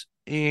guys.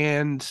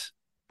 And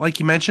like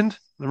you mentioned,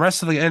 the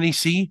rest of the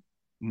NEC,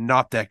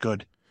 not that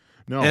good.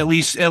 No. At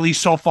least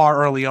so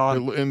far early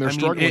on. And they're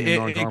struggling.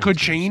 It could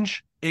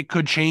change. It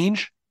could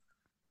change,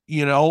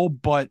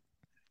 but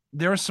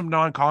there are some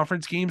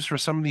non-conference games for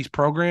some of these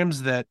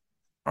programs that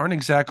aren't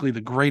exactly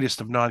the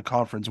greatest of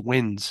non-conference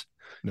wins,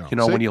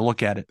 when you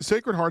look at it.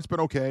 Sacred Heart's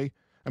been okay.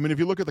 I mean, if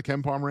you look at the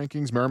KenPom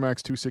rankings,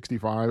 Merrimack's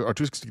 265 or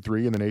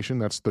 263 in the nation.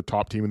 That's the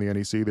top team in the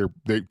NEC.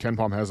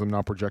 KenPom has them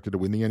now projected to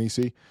win the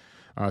NEC.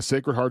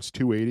 Sacred Heart's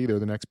 280. They're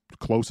the next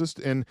closest.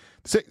 And,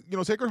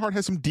 Sacred Heart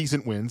has some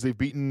decent wins. They've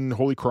beaten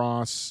Holy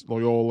Cross,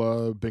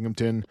 Loyola,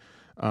 Binghamton.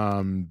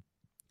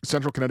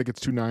 Central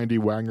Connecticut's 290,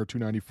 Wagner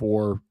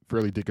 294,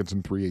 Fairleigh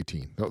Dickinson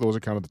 318. Those are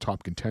kind of the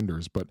top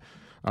contenders. But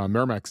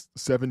Merrimack's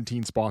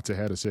 17 spots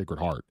ahead of Sacred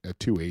Heart at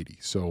 280.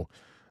 So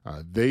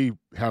they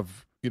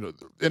have... and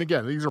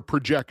again, these are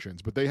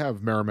projections, but they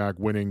have Merrimack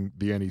winning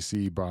the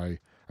NEC by,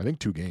 I think,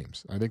 2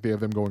 games. I think they have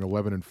them going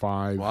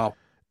 11-5. Wow.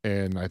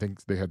 And I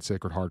think they had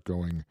Sacred Heart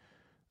going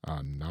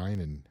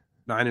 9-7.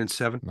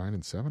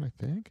 9-7, I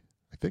think.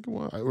 I think it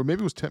was, or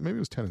maybe it was 10. Maybe it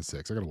was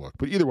 10-6. I got to look.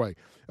 But either way,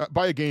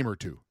 by a game or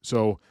 2.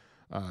 So,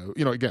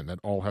 again, that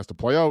all has to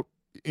play out.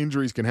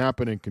 Injuries can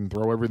happen and can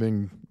throw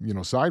everything,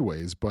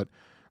 sideways. But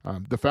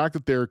the fact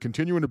that they're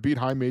continuing to beat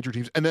high major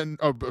teams and then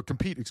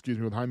compete,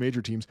 with high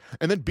major teams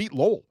and then beat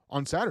Lowell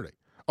on Saturday.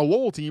 A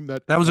Lowell team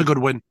that was a good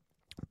win.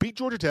 Beat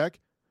Georgia Tech.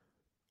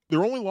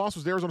 Their only loss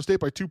was to Arizona State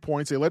by 2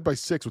 points. They led by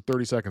 6 with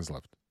 30 seconds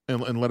left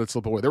and let it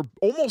slip away. They're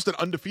almost an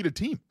undefeated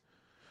team.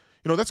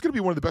 That's going to be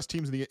one of the best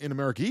teams in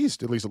America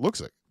East, at least it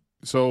looks like.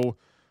 So,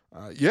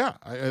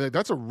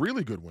 that's a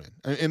really good win.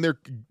 And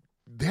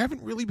they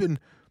haven't really been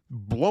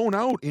blown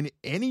out in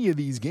any of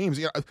these games.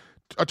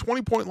 A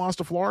 20-point loss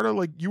to Florida,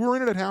 like you were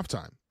in it at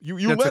halftime. You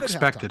led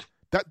expected.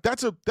 At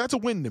halftime. That's a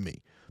win to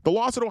me. The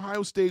loss at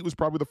Ohio State was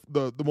probably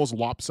the most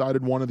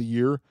lopsided one of the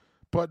year,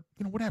 but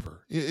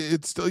whatever.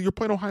 It's still, you're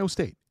playing Ohio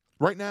State.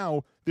 Right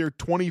now, they're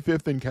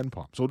 25th in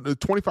KenPom. So the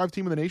 25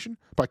 team in the nation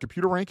by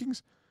computer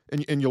rankings,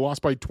 and you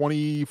lost by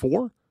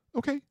 24?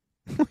 Okay.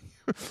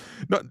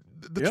 No,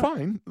 that's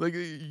fine. Like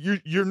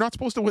you're not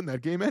supposed to win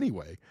that game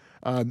anyway.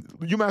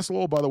 UMass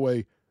Lowell, by the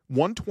way,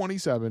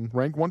 127,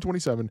 ranked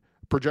 127,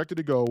 projected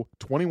to go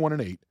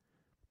 21-8,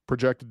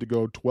 projected to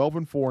go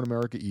 12-4 in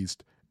America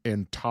East,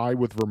 and tie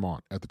with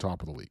Vermont at the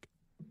top of the league.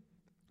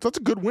 So that's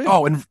a good win.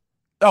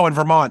 And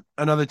Vermont,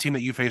 another team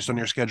that you faced on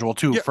your schedule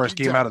too. Yeah, first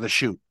game out of the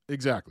chute.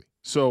 Exactly.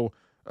 So,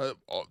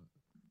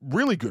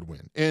 really good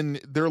win. And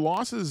their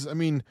losses, I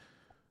mean,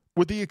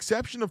 with the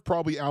exception of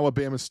probably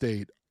Alabama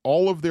State,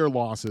 all of their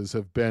losses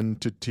have been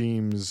to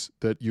teams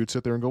that you'd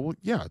sit there and go, well,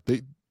 yeah,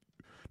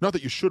 not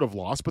that you should have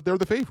lost, but they're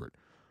the favorite.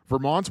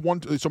 Vermont's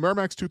so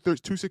Merrimack's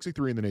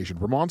 263 in the nation.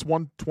 Vermont's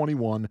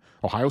 121.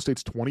 Ohio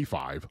State's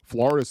 25.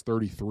 Florida's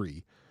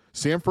 33.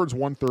 Samford's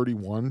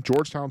 131.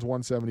 Georgetown's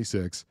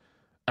 176.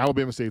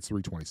 Alabama State's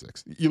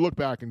 326. You look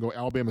back and go,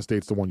 Alabama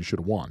State's the one you should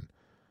have won.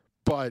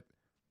 But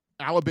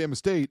Alabama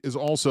State is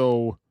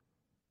also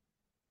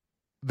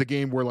the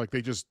game where like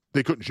they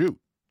couldn't shoot.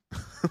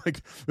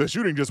 Like the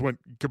shooting just went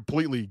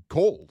completely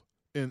cold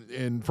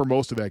in for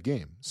most of that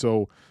game.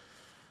 So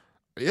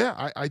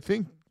yeah, I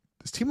think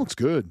this team looks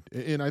good,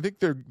 and I think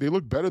they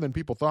look better than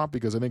people thought,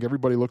 because I think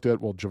everybody looked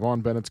at, well,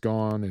 Javon Bennett's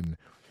gone and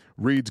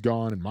Reed's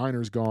gone and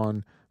Minor's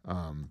gone.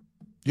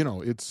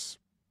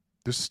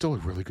 This is still a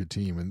really good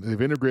team, and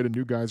they've integrated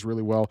new guys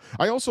really well.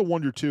 I also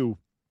wonder too,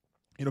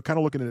 kind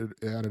of looking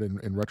at it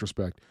in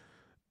retrospect,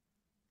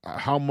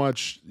 how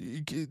much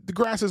the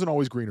grass isn't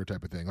always greener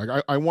type of thing.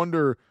 Like I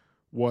wonder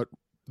what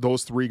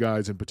those three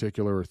guys in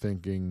particular are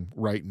thinking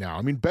right now.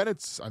 I mean,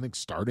 Bennett's, I think,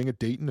 starting at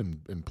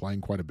Dayton and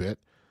playing quite a bit.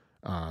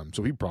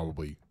 So he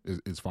probably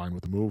is fine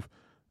with the move.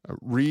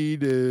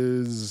 Reed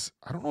is,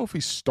 I don't know if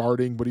he's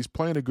starting, but he's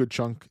playing a good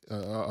chunk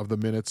of the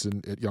minutes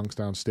at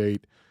Youngstown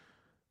State.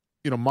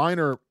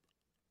 Minor,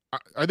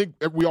 I think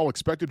we all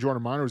expected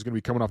Jordan Minor was going to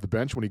be coming off the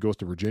bench when he goes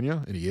to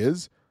Virginia, and he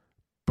is.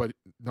 But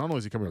not only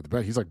is he coming off the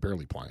bench, he's like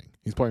barely playing.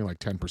 He's playing like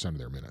 10% of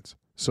their minutes.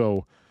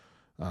 So,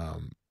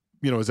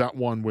 is that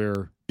one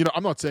where,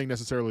 I'm not saying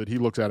necessarily that he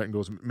looks at it and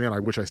goes, man, I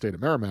wish I stayed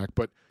at Merrimack,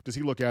 but does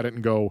he look at it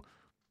and go,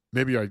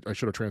 maybe I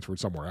should have transferred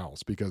somewhere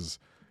else? Because,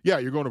 yeah,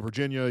 you're going to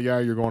Virginia, yeah,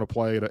 you're going to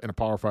play in a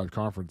Power 5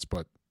 conference,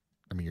 but,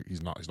 I mean,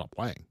 he's not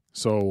playing.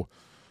 So,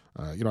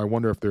 I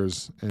wonder if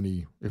there's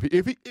any,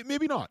 if he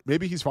maybe not,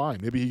 maybe he's fine,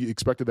 maybe he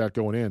expected that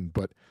going in,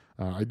 but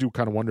I do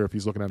kind of wonder if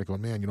he's looking at it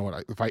going, man, you know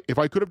what, if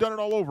I could have done it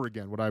all over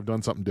again, would I have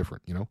done something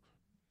different?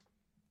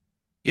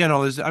 Yeah,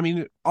 no,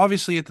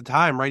 obviously at the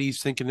time, right,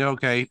 he's thinking,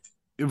 okay,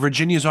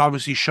 Virginia's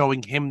obviously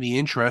showing him the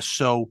interest,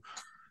 so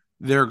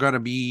they're going to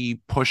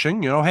be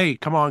pushing, hey,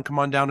 come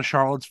on down to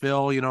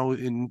Charlottesville,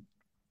 and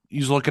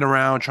he's looking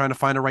around trying to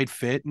find a right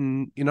fit.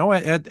 And,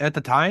 at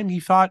the time he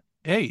thought,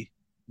 hey,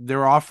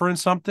 they're offering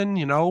something,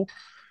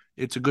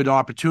 it's a good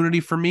opportunity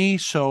for me.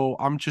 So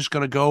I'm just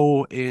going to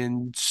go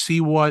and see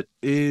what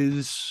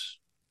is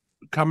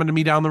coming to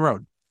me down the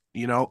road.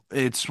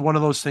 It's one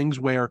of those things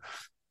where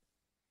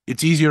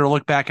it's easier to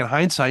look back in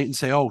hindsight and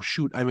say, oh,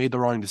 shoot, I made the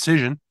wrong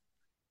decision.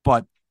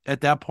 But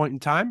at that point in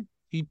time,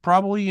 he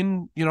probably,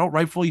 and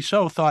rightfully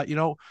so, thought,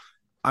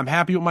 I'm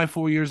happy with my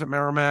 4 years at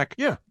Merrimack.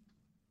 Yeah.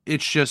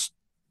 It's just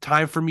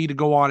time for me to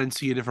go on and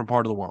see a different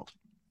part of the world.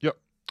 Yep.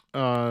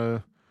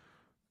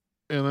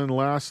 And then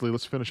lastly,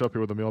 let's finish up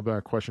here with a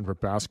mailbag question for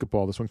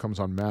basketball. This one comes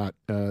on Matt.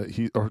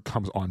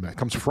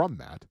 Comes from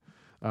Matt.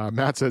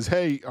 Matt says,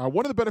 hey,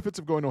 what are the benefits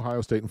of going to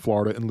Ohio State and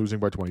Florida and losing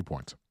by 20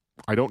 points?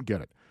 I don't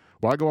get it.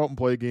 Why go out and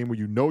play a game where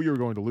you know you're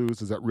going to lose?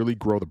 Does that really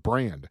grow the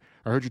brand?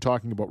 I heard you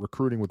talking about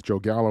recruiting with Joe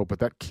Gallo, but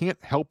that can't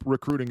help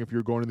recruiting if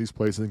you're going to these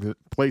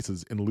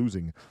places and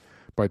losing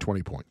by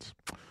 20 points.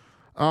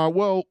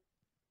 Well,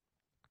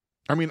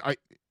 I mean,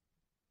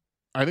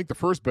 I think the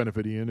first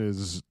benefit, Ian,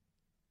 is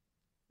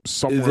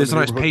somewhere there's a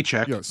nice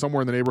paycheck. Yeah, somewhere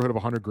in the neighborhood of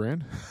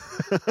 $100,000.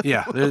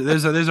 Yeah,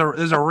 there's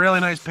a really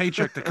nice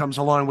paycheck that comes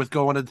along with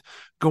going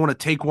to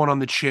take one on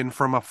the chin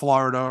from a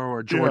Florida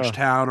or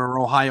Georgetown or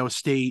Ohio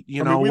State.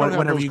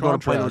 Whenever you go to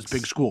play those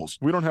big schools.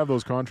 We don't have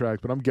those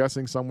contracts, but I'm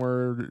guessing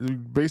somewhere,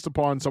 based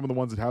upon some of the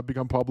ones that have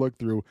become public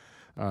through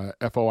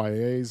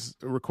FOIA's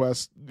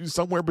requests,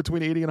 somewhere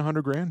between $80,000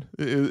 and $100,000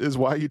 is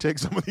why you take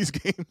some of these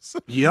games.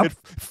 Yep, it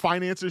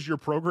finances your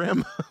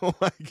program.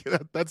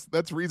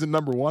 That's reason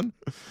number one.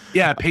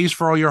 Yeah, it pays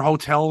for all your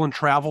hotel and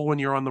travel when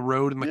you're on the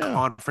road in the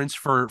conference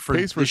for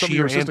this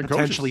year and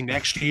potentially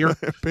next year.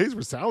 It pays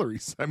for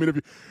salaries. I mean, if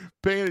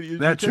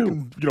you're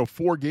taking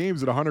 4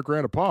 games at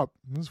 $100,000 a pop,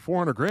 that's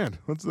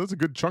 $400,000. That's a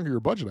good chunk of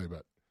your budget, I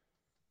bet.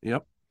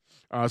 Yep.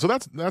 So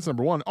that's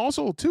number one.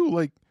 Also, too,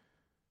 like,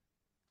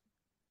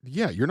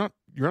 yeah, you're not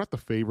the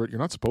favorite. You're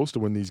not supposed to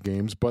win these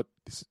games, but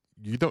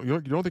you don't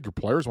think your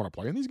players want to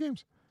play in these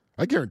games?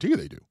 I guarantee you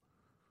they do.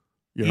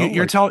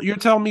 You're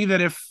telling me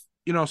that if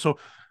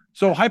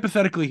so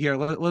hypothetically here,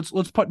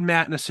 let's put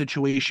Matt in a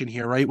situation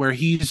here, right, where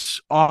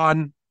he's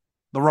on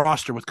the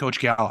roster with Coach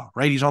Gallo,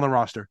 right? He's on the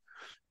roster.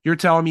 You're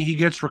telling me he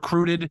gets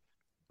recruited,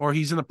 or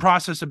he's in the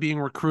process of being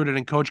recruited,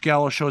 and Coach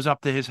Gallo shows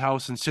up to his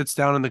house and sits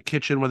down in the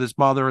kitchen with his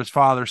mother, his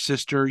father,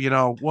 sister,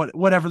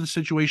 whatever the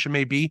situation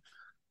may be.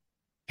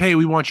 Hey,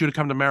 we want you to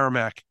come to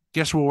Merrimack.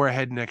 Guess where we're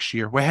heading next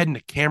year? We're heading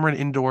to Cameron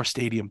Indoor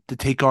Stadium to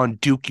take on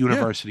Duke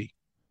University. Yeah.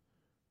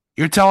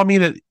 You're telling me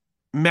that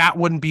Matt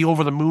wouldn't be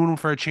over the moon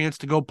for a chance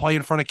to go play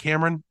in front of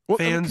Cameron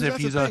fans if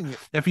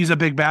he's a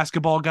big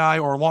basketball guy,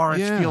 or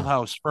Lawrence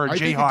Fieldhouse for a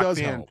Jayhawk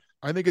fan?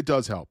 I think it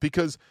does help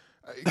because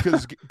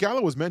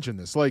Gallo has mentioned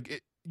this.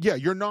 Like,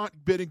 you're not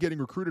getting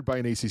recruited by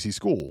an ACC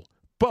school,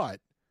 but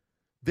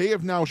they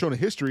have now shown a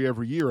history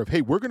every year of,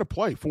 hey, we're going to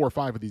play 4 or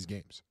 5 of these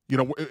games,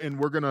 and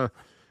we're going to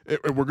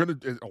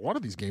a lot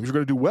of these games you're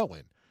going to do well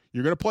in.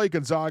 You're going to play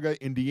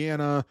Gonzaga,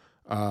 Indiana,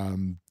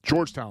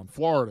 Georgetown,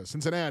 Florida,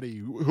 Cincinnati,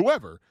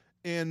 whoever,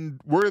 and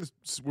we're going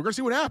to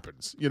see what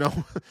happens,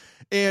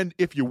 And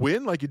if you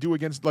win, like you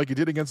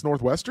did against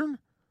Northwestern,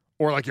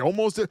 or like you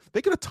almost did,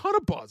 they get a ton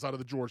of buzz out of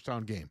the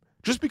Georgetown game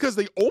just because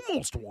they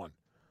almost won.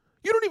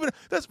 You don't even.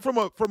 That's from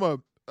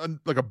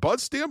a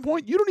buzz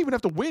standpoint. You don't even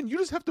have to win. You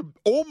just have to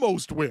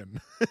almost win,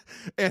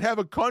 and have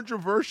a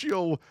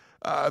controversial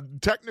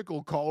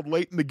technical called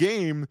late in the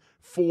game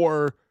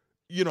for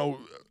 1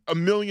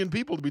 million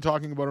people to be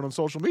talking about it on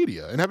social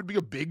media and have it be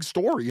a big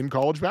story in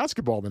college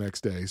basketball the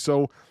next day.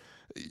 So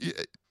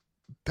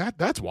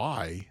that's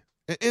why,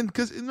 and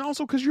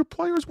also because your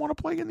players want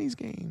to play in these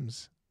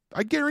games.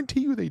 I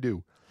guarantee you they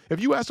do.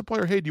 If you ask a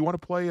player, hey, do you want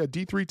to play a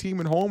D3 team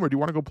at home or do you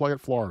want to go play at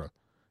Florida?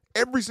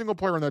 Every single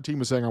player on that team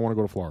is saying, I want to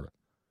go to Florida.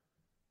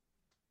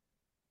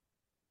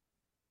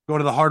 Go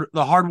to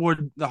the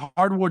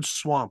hardwood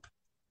swamp,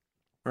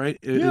 right?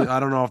 Yeah. I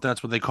don't know if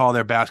that's what they call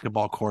their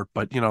basketball court,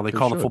 but they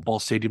call the football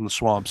stadium the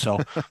swamp. So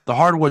the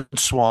hardwood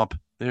swamp.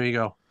 There you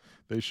go.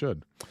 They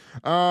should.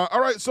 All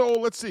right, so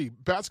let's see.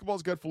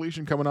 Basketball's got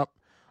Felician coming up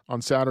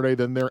on Saturday.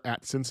 Then they're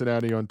at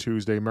Cincinnati on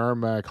Tuesday.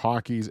 Merrimack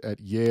hockey's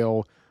at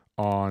Yale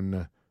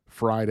on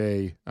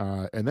Friday.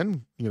 And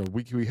then,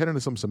 we head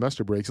into some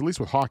semester breaks, at least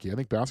with hockey. I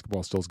think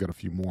basketball still's got a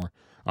few more.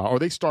 Or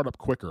they start up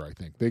quicker, I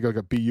think. They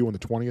got BU on the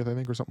 20th, I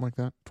think, or something like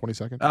that.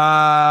 22nd?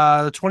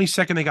 The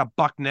 22nd, they got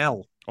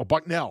Bucknell. Oh,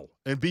 Bucknell.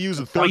 And BU's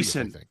the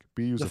 30th, I think.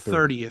 BU's the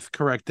 30th,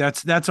 correct.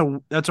 That's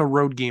a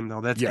road game,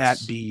 though. That's at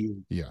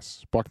BU.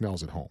 Yes.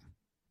 Bucknell's at home.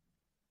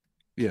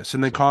 Yes,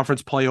 and then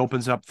conference play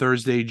opens up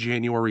Thursday,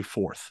 January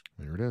 4th.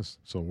 There it is.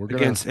 So we're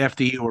against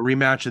FDU, a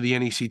rematch of the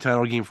NEC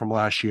title game from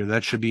last year.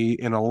 That should be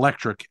an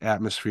electric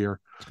atmosphere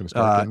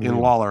in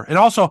Lawler. And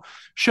also,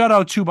 shout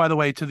out by the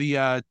way, to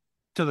the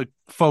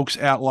folks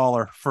at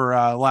Lawler for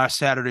last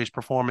Saturday's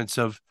performance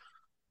of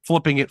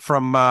flipping it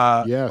from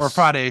or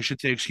Friday, I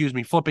should say,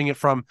 flipping it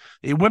from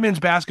a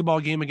women's basketball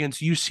game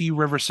against UC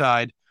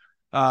Riverside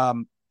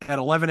at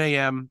 11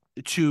 a.m.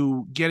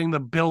 to getting the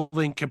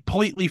building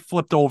completely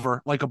flipped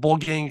over like a bowl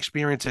game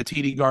experience at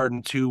TD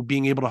Garden to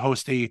being able to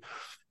host a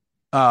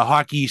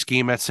Hockey East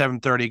game at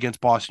 7:30 against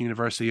Boston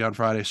University on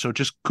Friday. So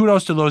just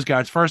kudos to those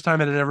guys. First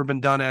time it had ever been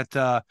done at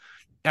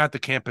the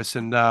campus,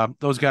 and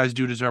those guys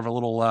do deserve a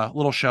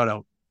little shout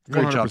out.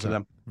 Great 100%. Job to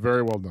them.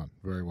 Very well done.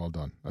 Very well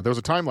done. There was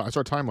a time lapse. I saw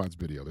a time lapse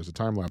video. There's a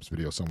time lapse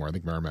video somewhere. I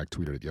think Merrimack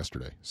tweeted it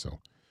yesterday. So.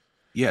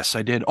 Yes,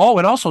 I did. Oh,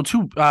 and also,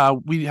 too,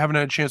 we haven't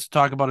had a chance to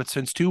talk about it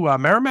since, too.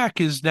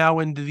 Merrimack is now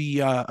into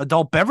the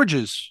adult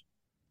beverages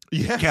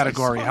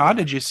category.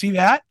 Did you see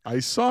that?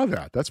 I saw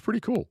that. That's pretty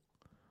cool.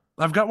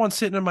 I've got one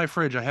sitting in my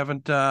fridge. I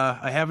haven't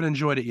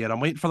enjoyed it yet. I'm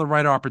waiting for the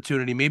right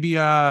opportunity. Maybe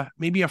a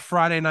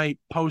Friday night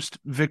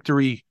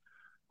post-victory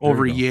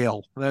over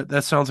Yale.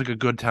 That sounds like a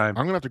good time.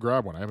 I'm going to have to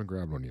grab one. I haven't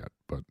grabbed one yet,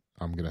 but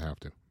I'm going to have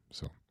to.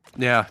 So.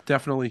 Yeah,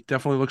 definitely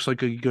looks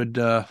like a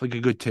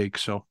good take,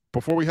 so.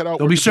 Before we head out,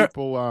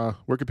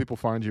 where can people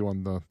find you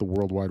on the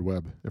World Wide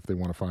Web if they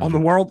want to find you?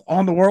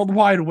 On the World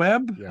Wide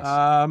Web?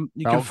 Yes.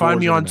 You can find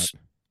me on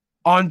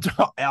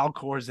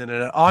Alcor's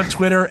Internet, on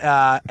Twitter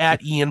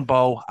at Ian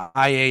Bow,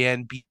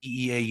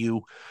 IANBEAU.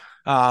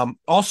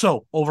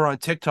 Also over on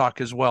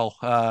TikTok as well.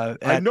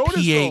 At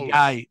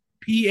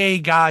PA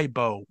Guy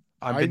Bow.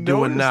 I've been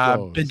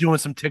doing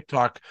some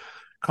TikTok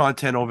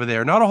content over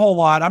there. Not a whole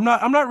lot. I'm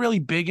not really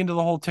big into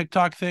the whole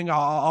TikTok thing.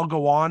 I'll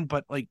go on,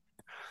 but like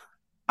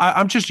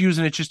I'm just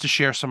using it just to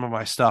share some of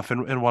my stuff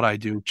and what I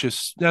do.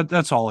 Just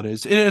that's all it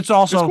is. It's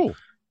also cool.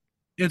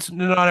 It's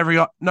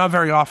not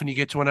very often you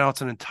get to announce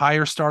an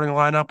entire starting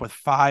lineup with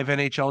 5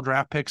 NHL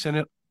draft picks in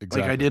it,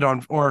 like I did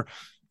or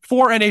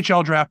 4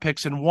 NHL draft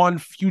picks and 1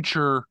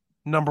 future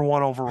number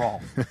 1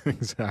 overall.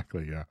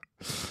 Exactly. Yeah.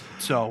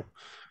 So,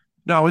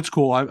 no, it's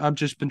cool. I've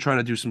just been trying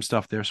to do some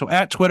stuff there. So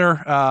at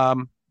Twitter,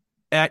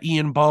 at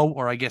Ian Bow,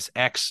 or I guess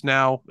X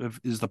now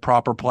is the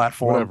proper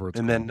platform,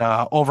 and then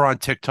over on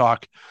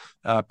TikTok,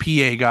 PA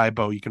Guy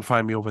Bow. You can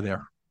find me over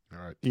there. All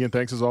right, Ian.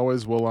 Thanks as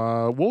always.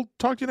 We'll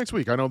talk to you next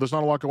week. I know there's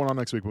not a lot going on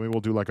next week, but maybe we'll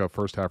do like a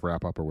first half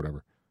wrap up or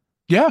whatever.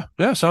 Yeah,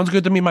 sounds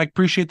good to me, Mike.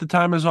 Appreciate the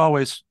time as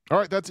always. All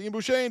right, that's Ian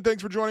Bouchane.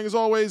 Thanks for joining as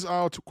always.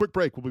 Quick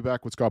break. We'll be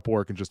back with Scott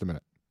Borek in just a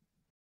minute.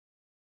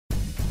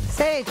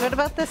 Sage, what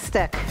about this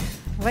stick?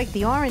 I like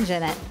the orange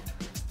in it.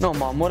 No,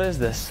 Mom, what is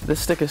this? This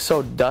stick is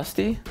so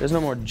dusty. There's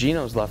no more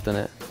Genos left in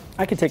it.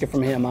 I can take it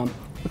from here, Mom.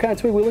 What kind of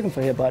twig are we looking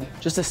for here, bud?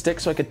 Just a stick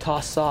so I could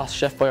toss sauce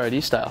Chef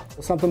Boyardee style.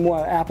 Something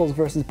more apples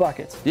versus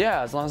buckets.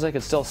 Yeah, as long as I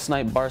could still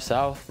snipe Bar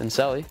South and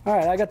Selly. All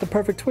right, I got the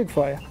perfect twig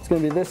for you. It's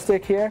going to be this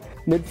stick here,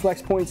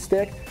 mid-flex point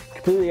stick,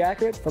 completely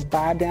accurate for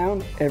bar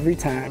down every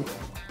time.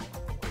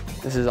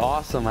 This is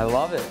awesome. I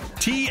love it.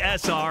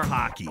 TSR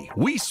Hockey.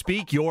 We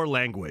speak your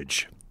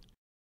language.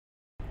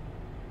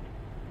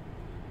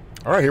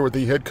 All right, here with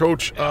the head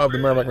coach of the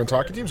Merrimack men's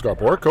hockey team, Scott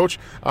Borek. Coach,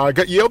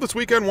 got Yale this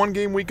weekend,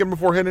 1-game weekend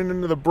before heading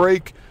into the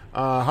break.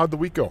 How'd the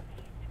week go?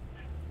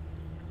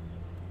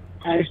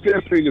 It's been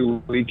a pretty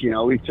good week.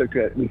 We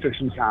took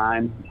some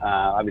time.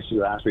 Obviously,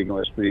 last weekend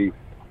was pretty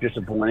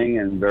disappointing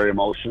and very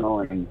emotional,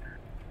 and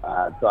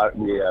thought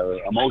we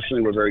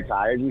emotionally were very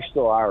tired. We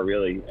still are,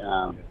 really.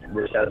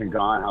 This hasn't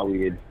gone how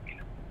we had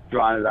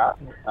drawn it up,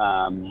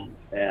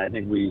 and I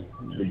think the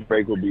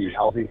break will be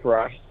healthy for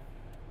us.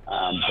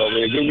 But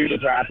we had a good week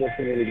of practice,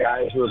 and the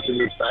guys who are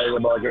pretty excited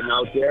about getting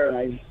out there.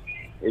 And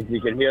if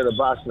you can hear the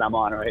bus that I'm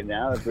on right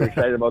now, they're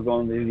excited about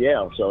going to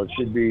Yale. So it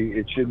should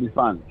be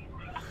fun.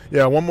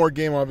 Yeah, one more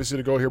game obviously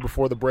to go here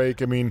before the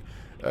break. I mean,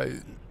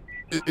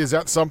 is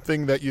that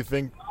something that you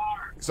think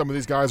some of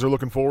these guys are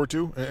looking forward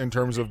to in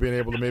terms of being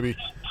able to maybe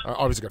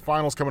obviously get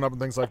finals coming up and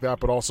things like that,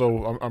 but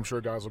also I'm sure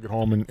guys will get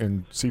home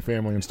and see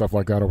family and stuff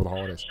like that over the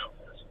holidays?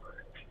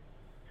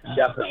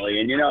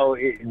 Definitely. And,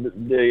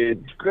 the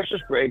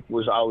Christmas break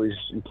was always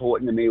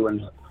important to me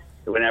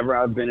whenever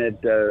I've been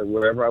at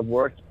wherever I've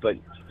worked. But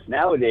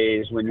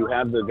nowadays, when you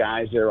have the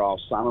guys there all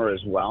summer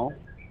as well,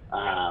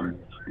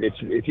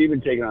 it's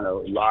even taken on a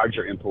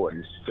larger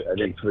importance, I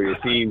think, for your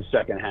team's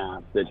second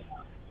half that,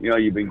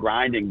 you've been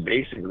grinding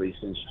basically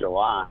since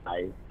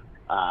July,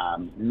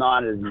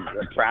 not in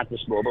a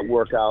practice mode, but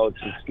workouts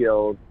and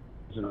skills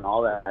and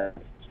all that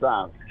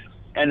stuff,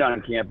 and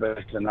on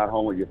campus and not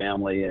home with your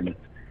family. And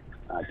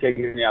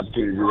taking the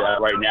opportunity to do that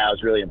right now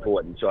is really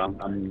important. So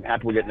I'm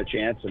happy we're getting a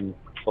chance, and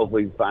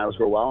hopefully the finals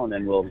go well, and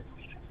then we'll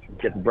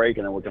get the break,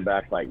 and then we'll come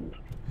back fighting.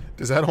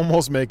 Does that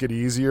almost make it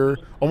easier,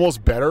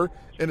 almost better,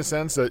 in a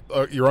sense that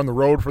you're on the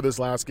road for this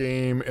last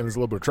game and there's a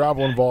little bit of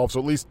travel involved? So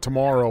at least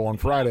tomorrow on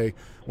Friday,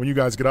 when you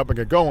guys get up and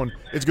get going,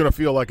 it's going to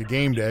feel like a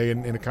game day,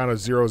 and it kind of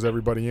zeroes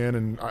everybody in.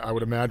 And I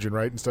would imagine,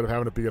 right, instead of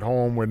having to be at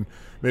home when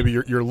maybe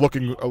you're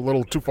looking a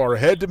little too far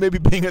ahead to maybe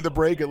being at the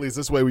break, at least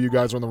this way when you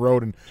guys are on the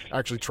road and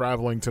actually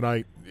traveling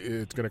tonight,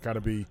 it's going to kind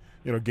of be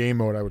game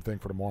mode, I would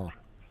think, for tomorrow.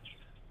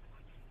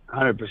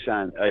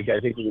 100%. I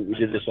think we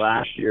did this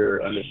last year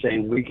on the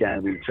same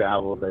weekend. We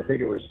traveled. I think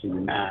it was to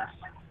Mass,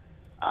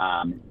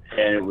 and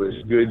it was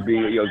good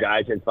being.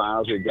 Guys had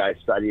finals. We had guys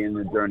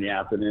studying during the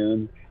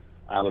afternoon.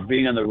 But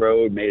being on the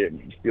road made it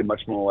feel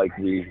much more like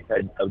we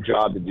had a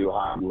job to do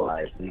in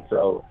life. And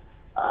so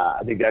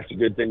I think that's a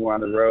good thing. We're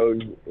on the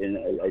road,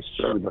 and I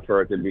certainly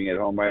prefer it than being at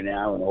home right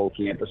now, and the whole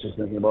campus is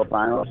thinking about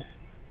finals.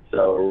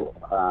 So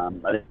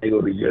I think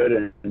it'll be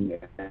good,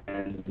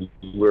 and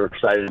we're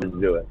excited to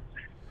do it.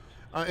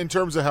 In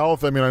terms of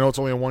health, I mean, I know it's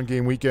only a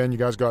one-game weekend. You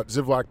guys got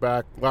Zivlak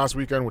back last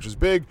weekend, which is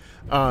big.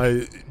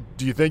 Do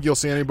you think you'll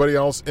see anybody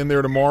else in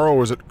there tomorrow,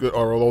 or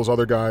are those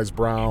other guys,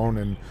 Brown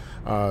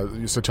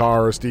and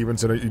Sitar or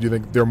Stevenson, do you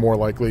think they're more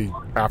likely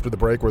after the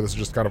break, where this is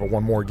just kind of a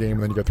one more game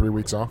and then you get 3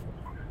 weeks off?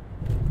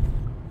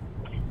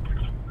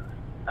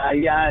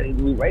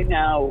 Right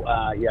now,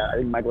 I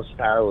think Michael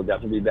Sitar will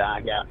definitely be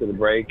back after the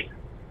break.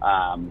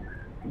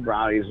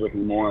 Brownie's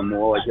looking more and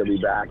more like he'll be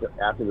back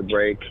after the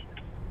break.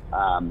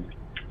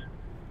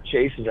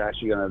 Chase is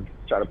actually going to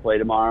try to play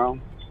tomorrow.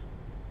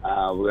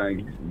 We're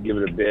going to give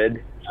it a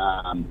bid,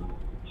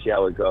 see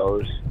how it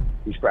goes.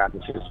 He's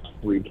practiced this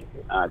week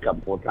a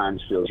couple of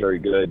times, feels very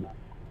good.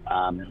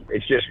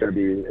 It's just going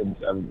to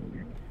be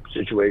a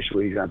situation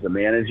where he's going to have to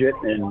manage it,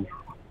 and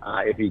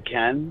if he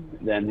can,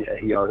 then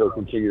he'll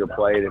continue to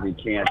play it. If he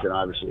can't, then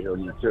obviously he'll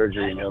need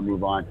surgery and he'll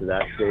move on to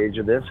that stage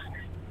of this.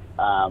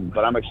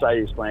 But I'm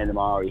excited he's playing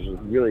tomorrow. He's a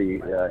really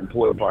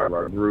important part of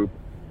our group.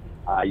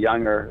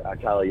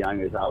 Tyler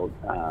Young is out,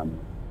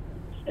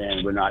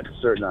 and we're not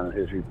certain on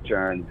his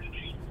return.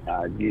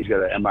 He's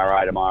got an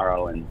MRI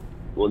tomorrow, and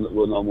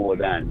we'll know more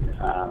then.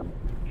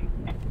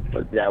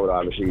 But that would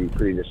obviously be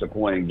pretty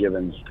disappointing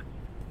given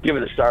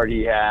the start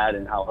he had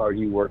and how hard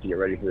he worked to get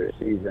ready for this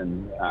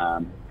season.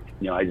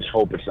 I just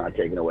hope it's not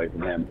taken away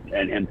from him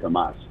and him from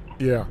us.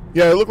 Yeah,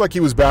 it looked like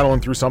he was battling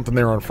through something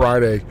there on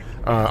Friday.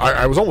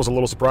 I was almost a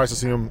little surprised to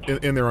see him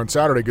in there on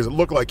Saturday, because it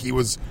looked like he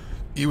was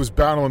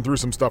battling through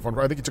some stuff.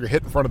 I think he took a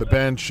hit in front of the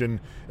bench, and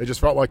it just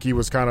felt like he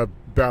was kind of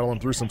battling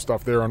through some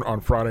stuff there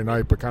on Friday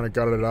night, but kind of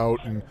gutted it out.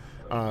 And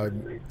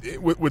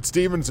with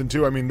Stevenson,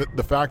 too, I mean,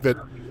 the fact that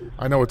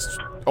I know it's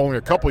only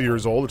a couple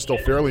years old, it's still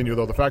fairly new,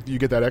 though. The fact that you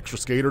get that extra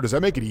skater, does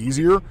that make it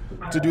easier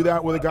to do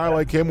that with a guy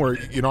like him, where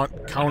you're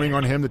not counting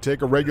on him to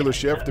take a regular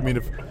shift? I mean,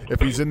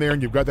 if he's in there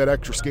and you've got that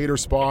extra skater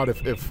spot,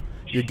 if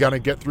you're going to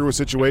get through a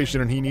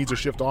situation and he needs a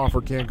shift off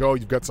or can't go,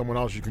 you've got someone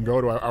else you can go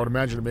to. I would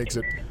imagine it makes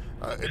it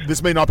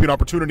this may not be an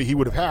opportunity he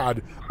would have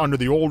had under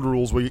the old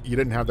rules, where you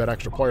didn't have that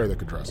extra player that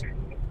could dress.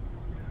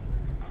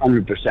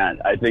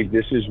 100%. I think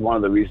this is one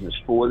of the reasons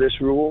for this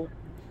rule.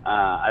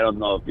 I don't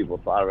know if people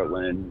thought of it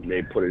when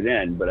they put it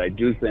in, but I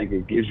do think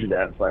it gives you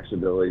that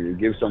flexibility to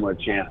give someone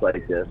a chance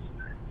like this.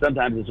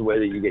 Sometimes it's a way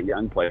that you get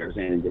young players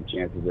in and get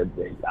chances that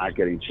they aren't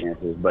getting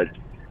chances. But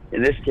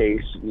in this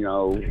case,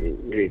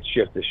 it's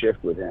shift to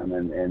shift with him,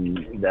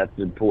 and that's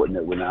important,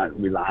 that we're not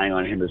relying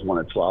on him as one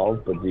of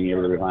 12, but being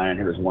able to rely on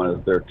him as one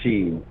of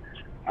 13.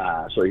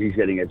 So he's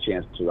getting a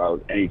chance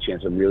without any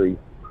chance of really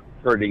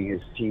hurting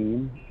his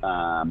team.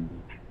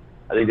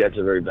 I think that's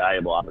a very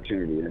valuable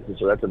opportunity, and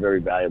so that's a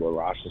very valuable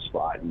roster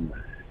spot. And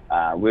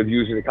we've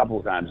used it a couple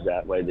of times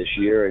that way this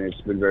year, and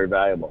it's been very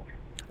valuable.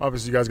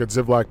 Obviously, you guys got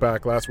Zivlak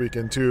back last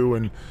weekend too,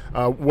 and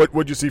what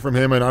did you see from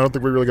him? And I don't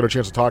think we really got a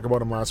chance to talk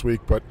about him last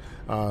week, but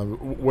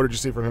what did you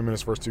see from him in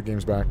his first 2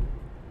 games back?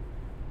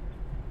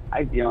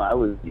 I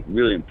was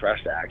really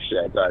impressed, actually.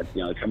 I thought,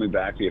 coming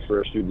back to your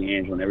first 2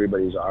 games when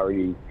everybody's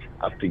already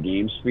up to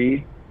game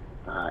speed,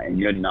 and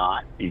you're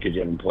not because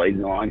you haven't played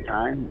in a long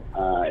time,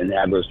 and to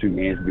have those 2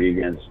 games be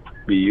against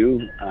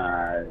BU,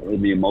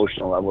 the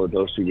emotional level that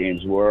those 2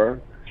 games were,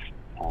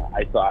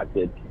 I thought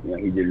that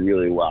he did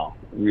really well.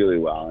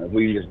 And if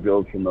we can just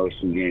build from those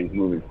 2 games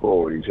moving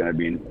forward, he's going to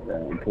be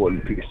an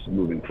important piece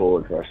moving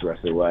forward for us the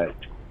rest of the way.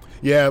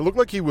 Yeah, it looked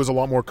like he was a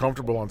lot more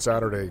comfortable on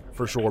Saturday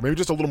for sure. Maybe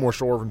just a little more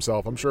sure of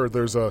himself. I'm sure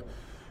there is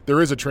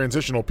a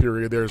transitional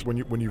period there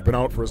when you've been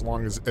out for as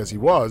long as he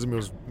was. I mean, it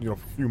was a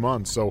few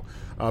months. So,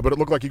 but it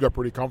looked like he got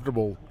pretty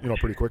comfortable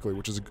pretty quickly,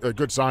 which is a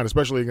good sign,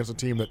 especially against a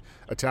team that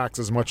attacks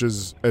as much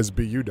as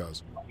BU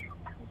does.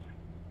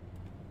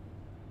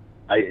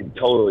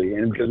 Totally,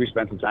 and because we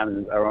spent some time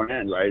in our own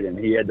end, right? And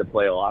he had to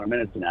play a lot of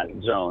minutes in that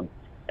zone,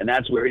 and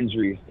that's where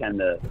injuries tend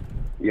to,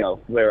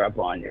 flare up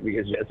on you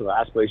because it's the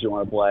last place you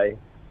want to play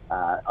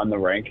on the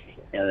rink,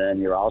 and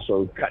then you're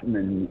also cutting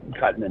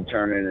and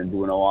turning and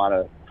doing a lot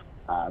of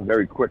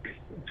very quick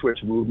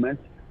twitch movement.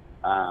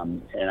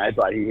 And I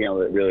thought he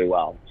handled it really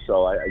well.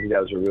 So I think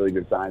that was a really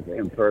good sign for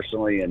him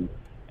personally, and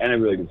a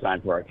really good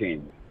sign for our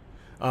team.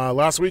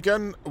 Last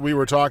weekend, we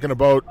were talking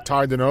about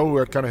Ty Deneau, who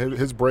had kind of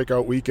his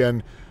breakout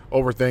weekend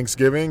over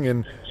Thanksgiving,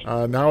 and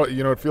now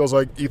it feels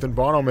like Ethan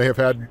Bono may have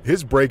had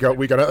his breakout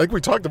weekend. I think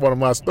we talked about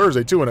him last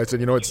Thursday too, and I said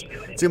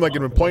it seemed like he'd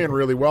been playing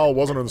really well.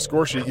 Wasn't on the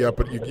score sheet yet,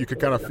 but you could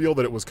kind of feel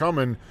that it was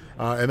coming,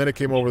 and then it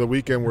came over the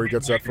weekend where he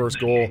gets that first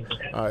goal.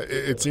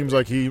 It seems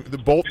like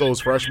both those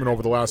freshmen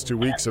over the last 2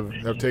 weeks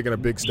have taken a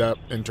big step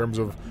in terms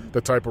of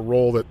the type of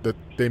role that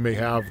they may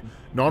have,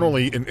 not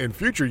only in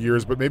future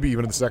years, but maybe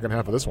even in the second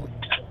half of this one.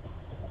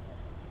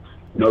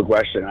 No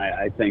question.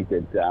 I think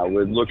that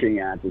we're looking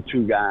at the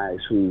 2 guys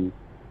who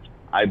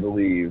I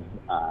believe,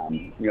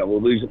 we're going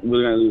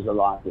to lose a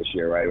lot this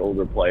year, right?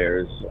 Older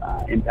players,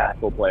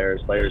 impactful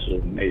players who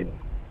have made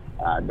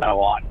done a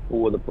lot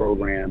for the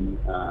program,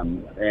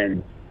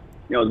 and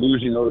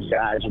losing those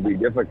guys will be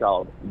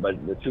difficult.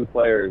 But the 2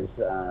 players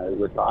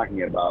we're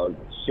talking about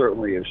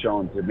certainly have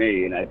shown to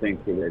me, and I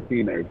think to their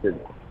teammates, that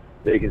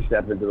they can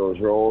step into those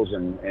roles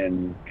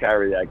and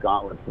carry that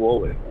gauntlet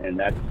forward,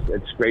 and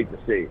it's great to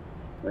see.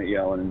 When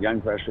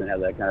young freshmen have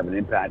that kind of an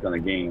impact on the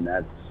game,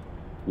 that's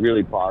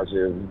really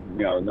positive,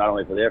 not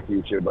only for their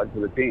future, but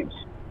for the teams.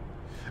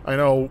 I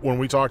know when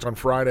we talked on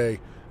Friday,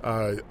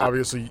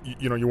 obviously,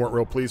 you weren't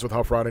real pleased with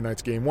how Friday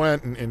night's game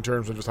went in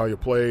terms of just how you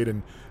played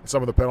and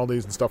some of the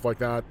penalties and stuff like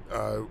that.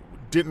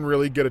 Didn't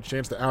really get a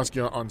chance to ask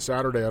you on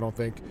Saturday, I don't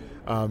think.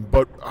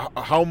 But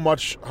how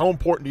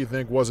important do you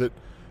think was it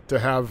to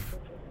have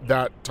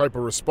that type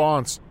of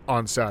response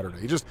on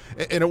Saturday?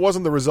 And it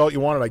wasn't the result you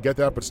wanted, I get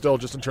that, but still,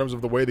 just in terms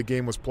of the way the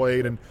game was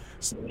played and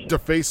to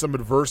face some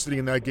adversity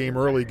in that game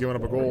early, giving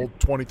up a goal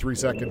 23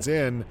 seconds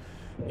in,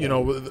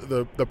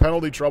 the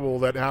penalty trouble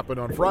that happened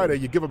on Friday,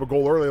 you give up a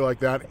goal early like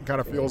that, it kind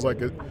of feels like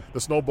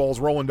the snowball's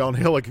rolling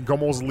downhill. It can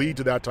almost lead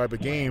to that type of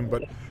game,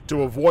 but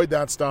to avoid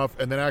that stuff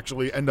and then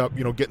actually end up,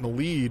 getting the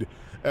lead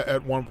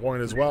at one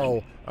point as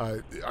well,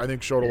 I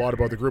think showed a lot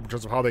about the group in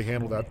terms of how they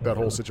handled that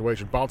whole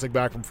situation, bouncing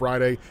back from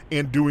Friday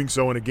and doing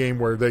so in a game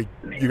where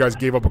you guys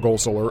gave up a goal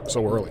so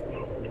early.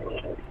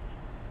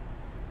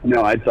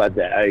 No, I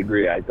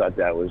agree. I thought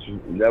that was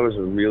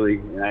a really,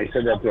 and I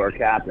said that to our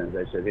captains.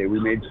 I said, hey, we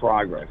made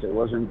progress. It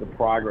wasn't the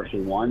progress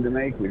we wanted to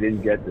make. We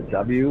didn't get the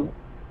W,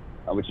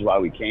 which is why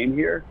we came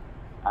here,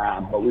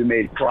 but we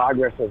made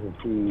progress as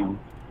a team.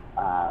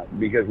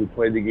 Because we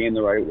played the game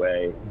the right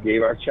way,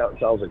 gave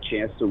ourselves a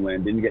chance to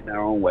win, didn't get in our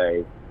own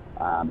way,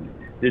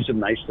 did some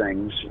nice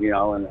things,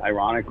 and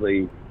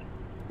ironically,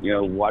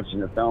 watching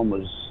the film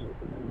was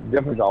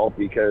difficult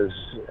because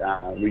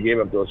we gave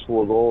up those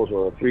 4 goals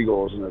or 3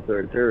 goals in the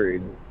third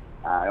period.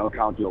 I don't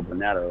count the open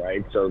netter,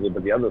 right? So,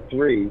 but the other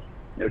 3,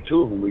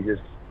 2 of them, we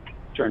just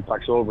turned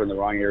pucks over in the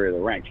wrong area of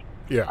the rink.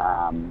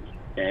 Yeah.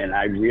 And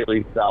I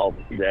really felt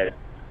that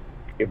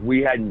if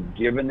we hadn't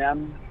given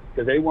them,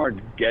 because they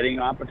weren't getting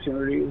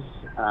opportunities,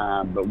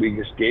 but we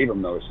just gave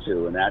them those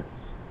 2, and that's,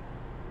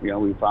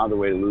 we found a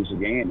way to lose the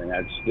game, and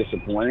that's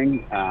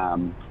disappointing.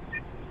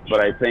 But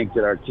I think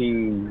that our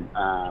team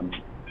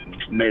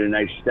made a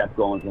nice step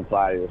going from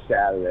Friday to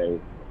Saturday,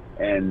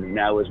 and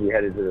now as we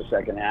head into the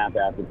second half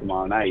after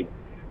tomorrow night,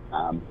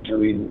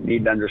 we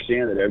need to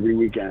understand that every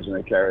weekend is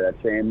going to carry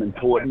that same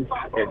importance,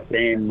 that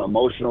same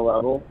emotional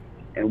level,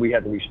 and we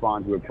have to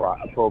respond to it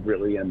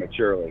appropriately and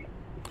maturely.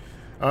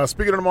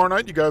 Speaking of tomorrow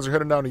night, you guys are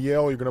heading down to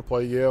Yale. You're going to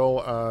play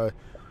Yale.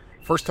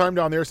 First time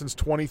down there since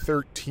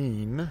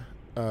 2013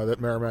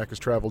 that Merrimack has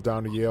traveled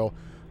down to Yale.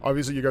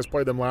 Obviously, you guys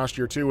played them last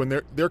year too,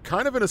 and they're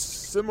kind of in a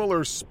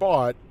similar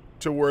spot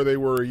to where they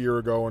were a year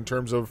ago in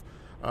terms of,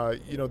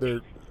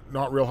 they're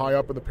not real high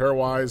up in the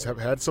pairwise, have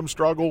had some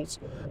struggles.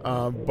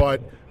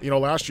 But,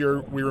 last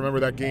year we remember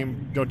that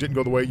game didn't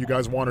go the way you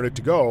guys wanted it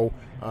to go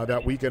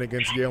that weekend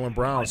against Yale and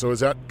Brown. So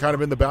is that kind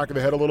of in the back of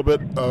the head a little bit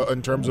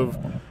in terms of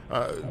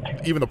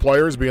even the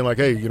players being like,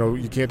 hey,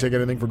 you can't take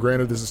anything for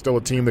granted. This is still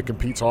a team that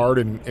competes hard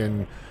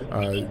and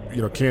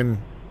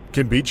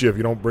can beat you if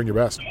you don't bring your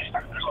best.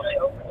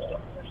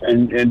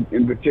 And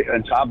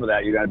on top of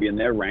that, you got to be in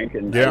their rank.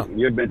 And Yeah.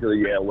 You've been to the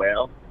Yale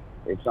Whale.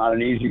 It's not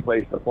an easy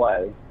place to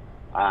play.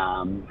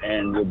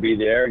 And you'll be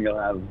there, and you'll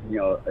have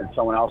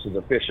someone else's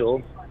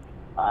officials,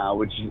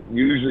 which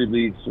usually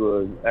leads to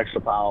an extra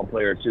power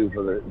play or two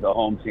for the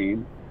home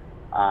team.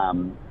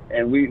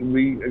 And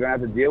we are gonna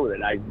have to deal with it.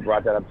 And I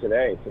brought that up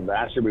today. So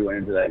last year we went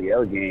into that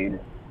Yale game.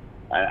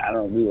 I don't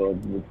know, we were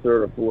the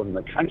third or fourth in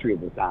the country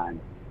at the time,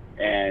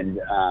 and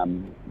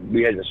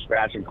we had to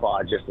scratch and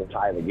claw just to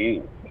tie the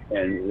game.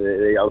 And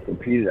they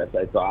outcompeted us,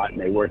 I thought, and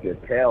they worked their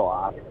tail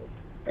off.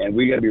 And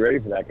we got to be ready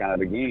for that kind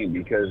of a game,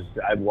 because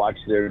I've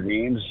watched their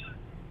games,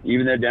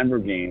 even their Denver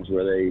games,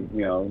 where they,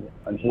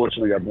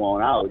 unfortunately got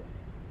blown out.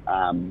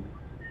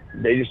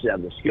 They just didn't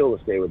have the skill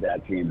to stay with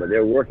that team, but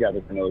their work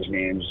ethic in those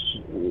games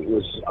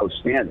was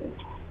outstanding.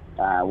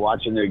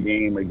 Watching their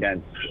game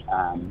against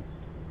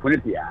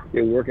Quinnipiac,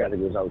 their work ethic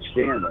was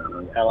outstanding,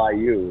 and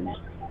LIU.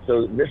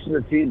 So this is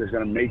a team that's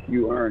going to make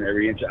you earn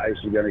every inch of ice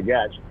you're going to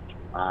get,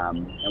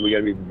 and we got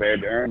to be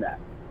prepared to earn that.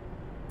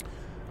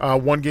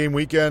 One game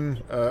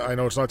weekend. I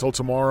know it's not till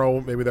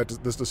tomorrow. Maybe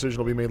this decision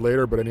will be made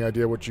later. But any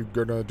idea what you're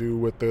going to do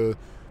with the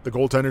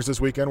goaltenders this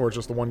weekend, or it's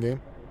just the one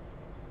game?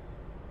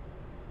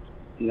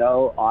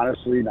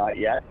 Honestly, not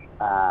yet.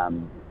 I've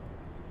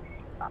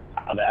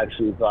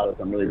actually thought of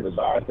some really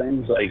bizarre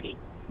things, like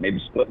maybe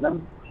splitting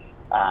them.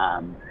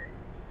 I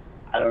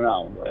don't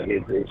know.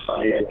 It's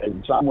funny.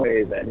 In some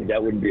ways, I think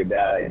that wouldn't be a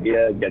bad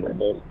idea. Get them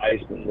both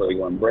ice before they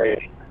go on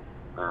break.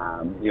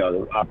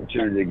 The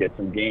opportunity to get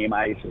some game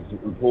ice is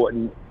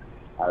important.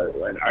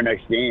 Our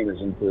next game is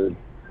into,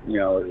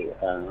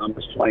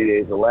 almost 20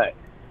 days away.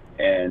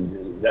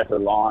 And that's a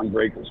long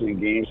break between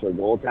games for a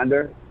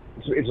goaltender.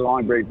 It's a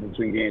long break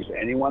between games for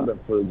anyone, but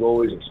for the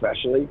goalies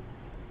especially.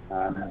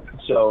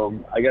 So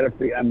I got to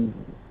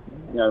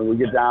we'll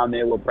get down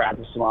there, we'll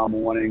practice tomorrow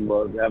morning,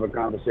 we'll have a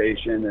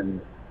conversation and,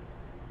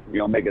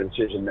 make a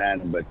decision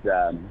then. But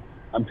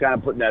I'm kind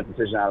of putting that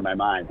decision out of my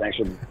mind. Thanks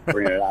for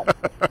bringing it up.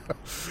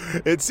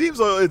 It seems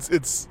like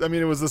it's. I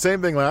mean, it was the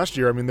same thing last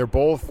year. I mean, they're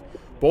both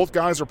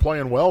guys are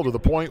playing well to the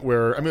point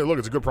where, I mean, look,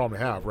 it's a good problem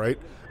to have, right?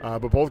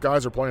 But both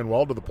guys are playing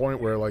well to the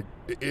point where, like,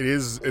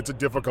 it's a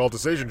difficult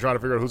decision trying to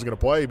figure out who's going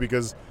to play,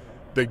 because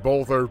they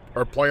both are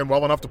playing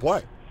well enough to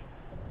play.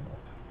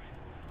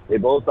 They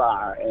both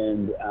are,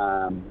 and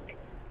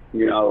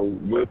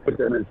we've put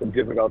them in some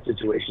difficult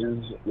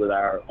situations with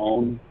our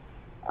own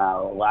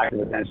lack of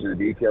attention to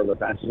detail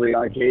defensively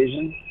on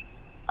occasion.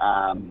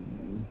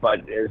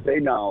 But as they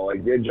know,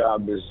 like, their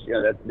job is,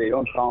 that they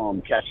don't call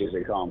them catches,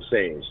 they call them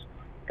saves.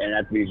 And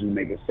that means you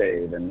make a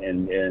save. And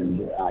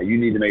you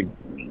need to make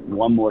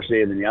one more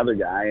save than the other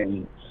guy.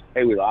 And,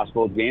 hey, we lost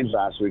both games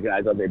last week, and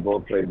I thought they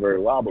both played very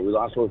well, but we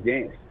lost both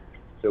games.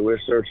 So we're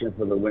searching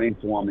for the winning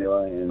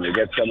formula, and to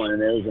get someone in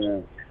there who's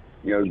going to,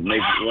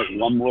 make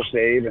one more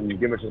save and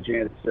give us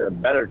a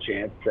better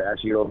chance to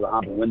actually go over the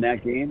hump and win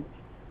that game.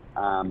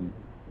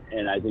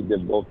 And I think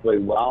they've both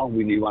played well.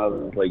 We need one of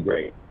them to play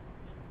great.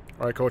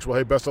 All right, Coach. Well,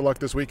 hey, best of luck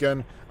this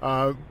weekend.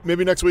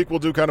 Maybe next week we'll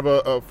do kind of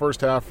a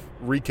first half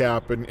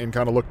recap and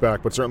kind of look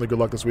back, but certainly good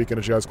luck this weekend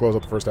as you guys close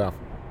out the first half.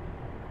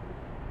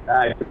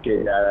 I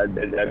appreciate that.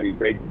 That'd be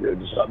great to do.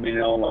 Just let me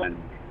know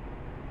when.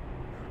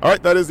 All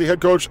right, that is the head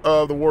coach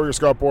of the Warriors,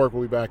 Scott Borek.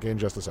 We'll be back in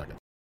just a second.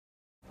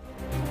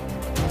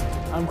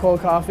 I'm Cole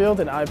Caulfield,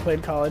 and I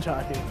played college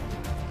hockey.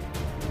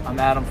 I'm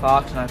Adam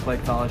Fox, and I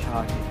played college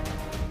hockey.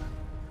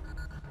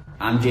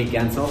 I'm Jake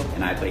Gensel,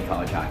 and I played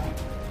college hockey.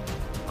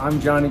 I'm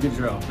Johnny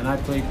Gaudreau, and I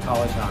played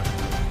college hockey.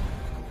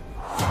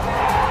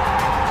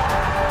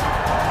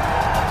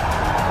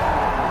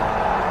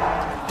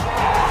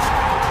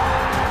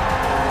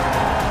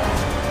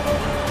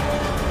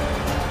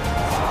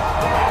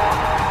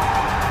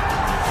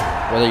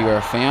 Whether you are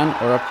a fan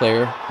or a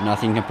player,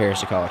 nothing compares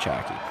to college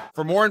hockey.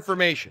 For more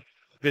information,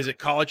 visit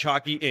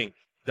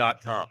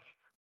collegehockeyinc.com.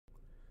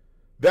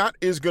 That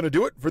is going to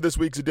do it for this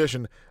week's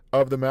edition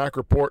of the Mac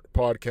Report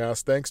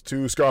podcast. Thanks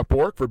to Scott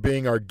Borek for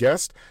being our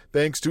guest.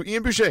 Thanks to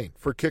Ian Bouchane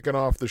for kicking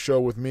off the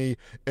show with me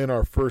in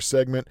our first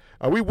segment.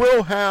 We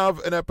will have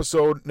an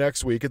episode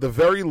next week. At the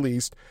very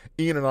least,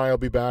 Ian and I will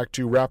be back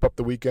to wrap up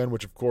the weekend,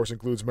 which of course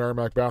includes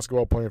Merrimack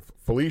basketball playing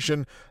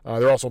Felician.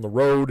 They're also on the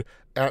road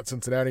at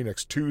Cincinnati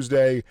next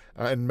Tuesday,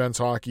 and men's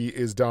hockey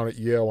is down at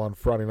Yale on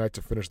Friday night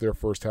to finish their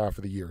first half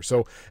of the year.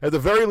 So at the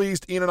very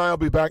least, Ian and I will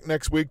be back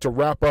next week to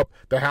wrap up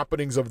the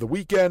happenings of the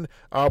weekend.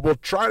 We'll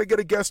try to get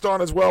a guest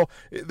on as well.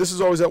 This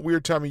is always that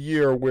weird time of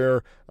year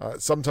where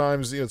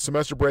sometimes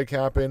semester break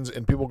happens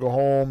and people go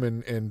home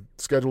and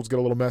schedules get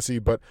a little messy,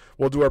 but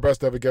we'll do our best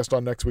to have a guest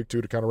on next week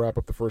too to kind of wrap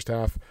up the first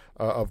half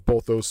of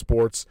both those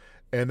sports.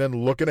 And then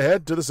looking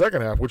ahead to the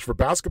second half, which for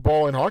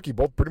basketball and hockey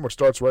both pretty much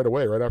starts right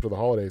away, right after the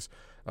holidays.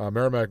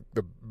 Merrimack,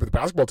 the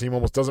basketball team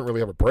almost doesn't really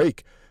have a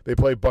break. They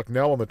play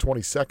Bucknell on the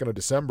 22nd of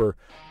December,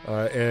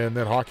 and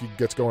then hockey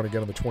gets going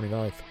again on the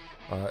 29th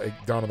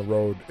down on the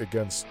road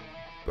against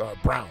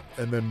Brown.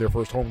 And then their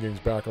first home game's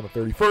back on the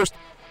 31st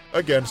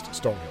against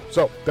Stonehill.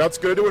 So that's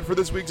going to do it for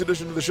this week's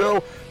edition of the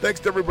show. Thanks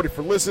to everybody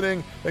for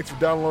listening. Thanks for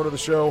downloading the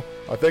show.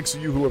 Thanks to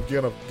you who have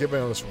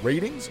given us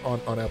ratings on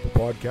Apple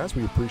Podcasts.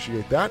 We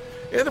appreciate that.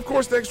 And, of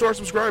course, thanks to our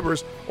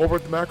subscribers over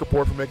at the Mac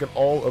Report for making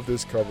all of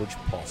this coverage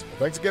possible.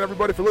 Thanks again,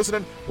 everybody, for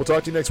listening. We'll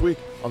talk to you next week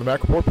on the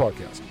Mac Report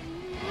Podcast.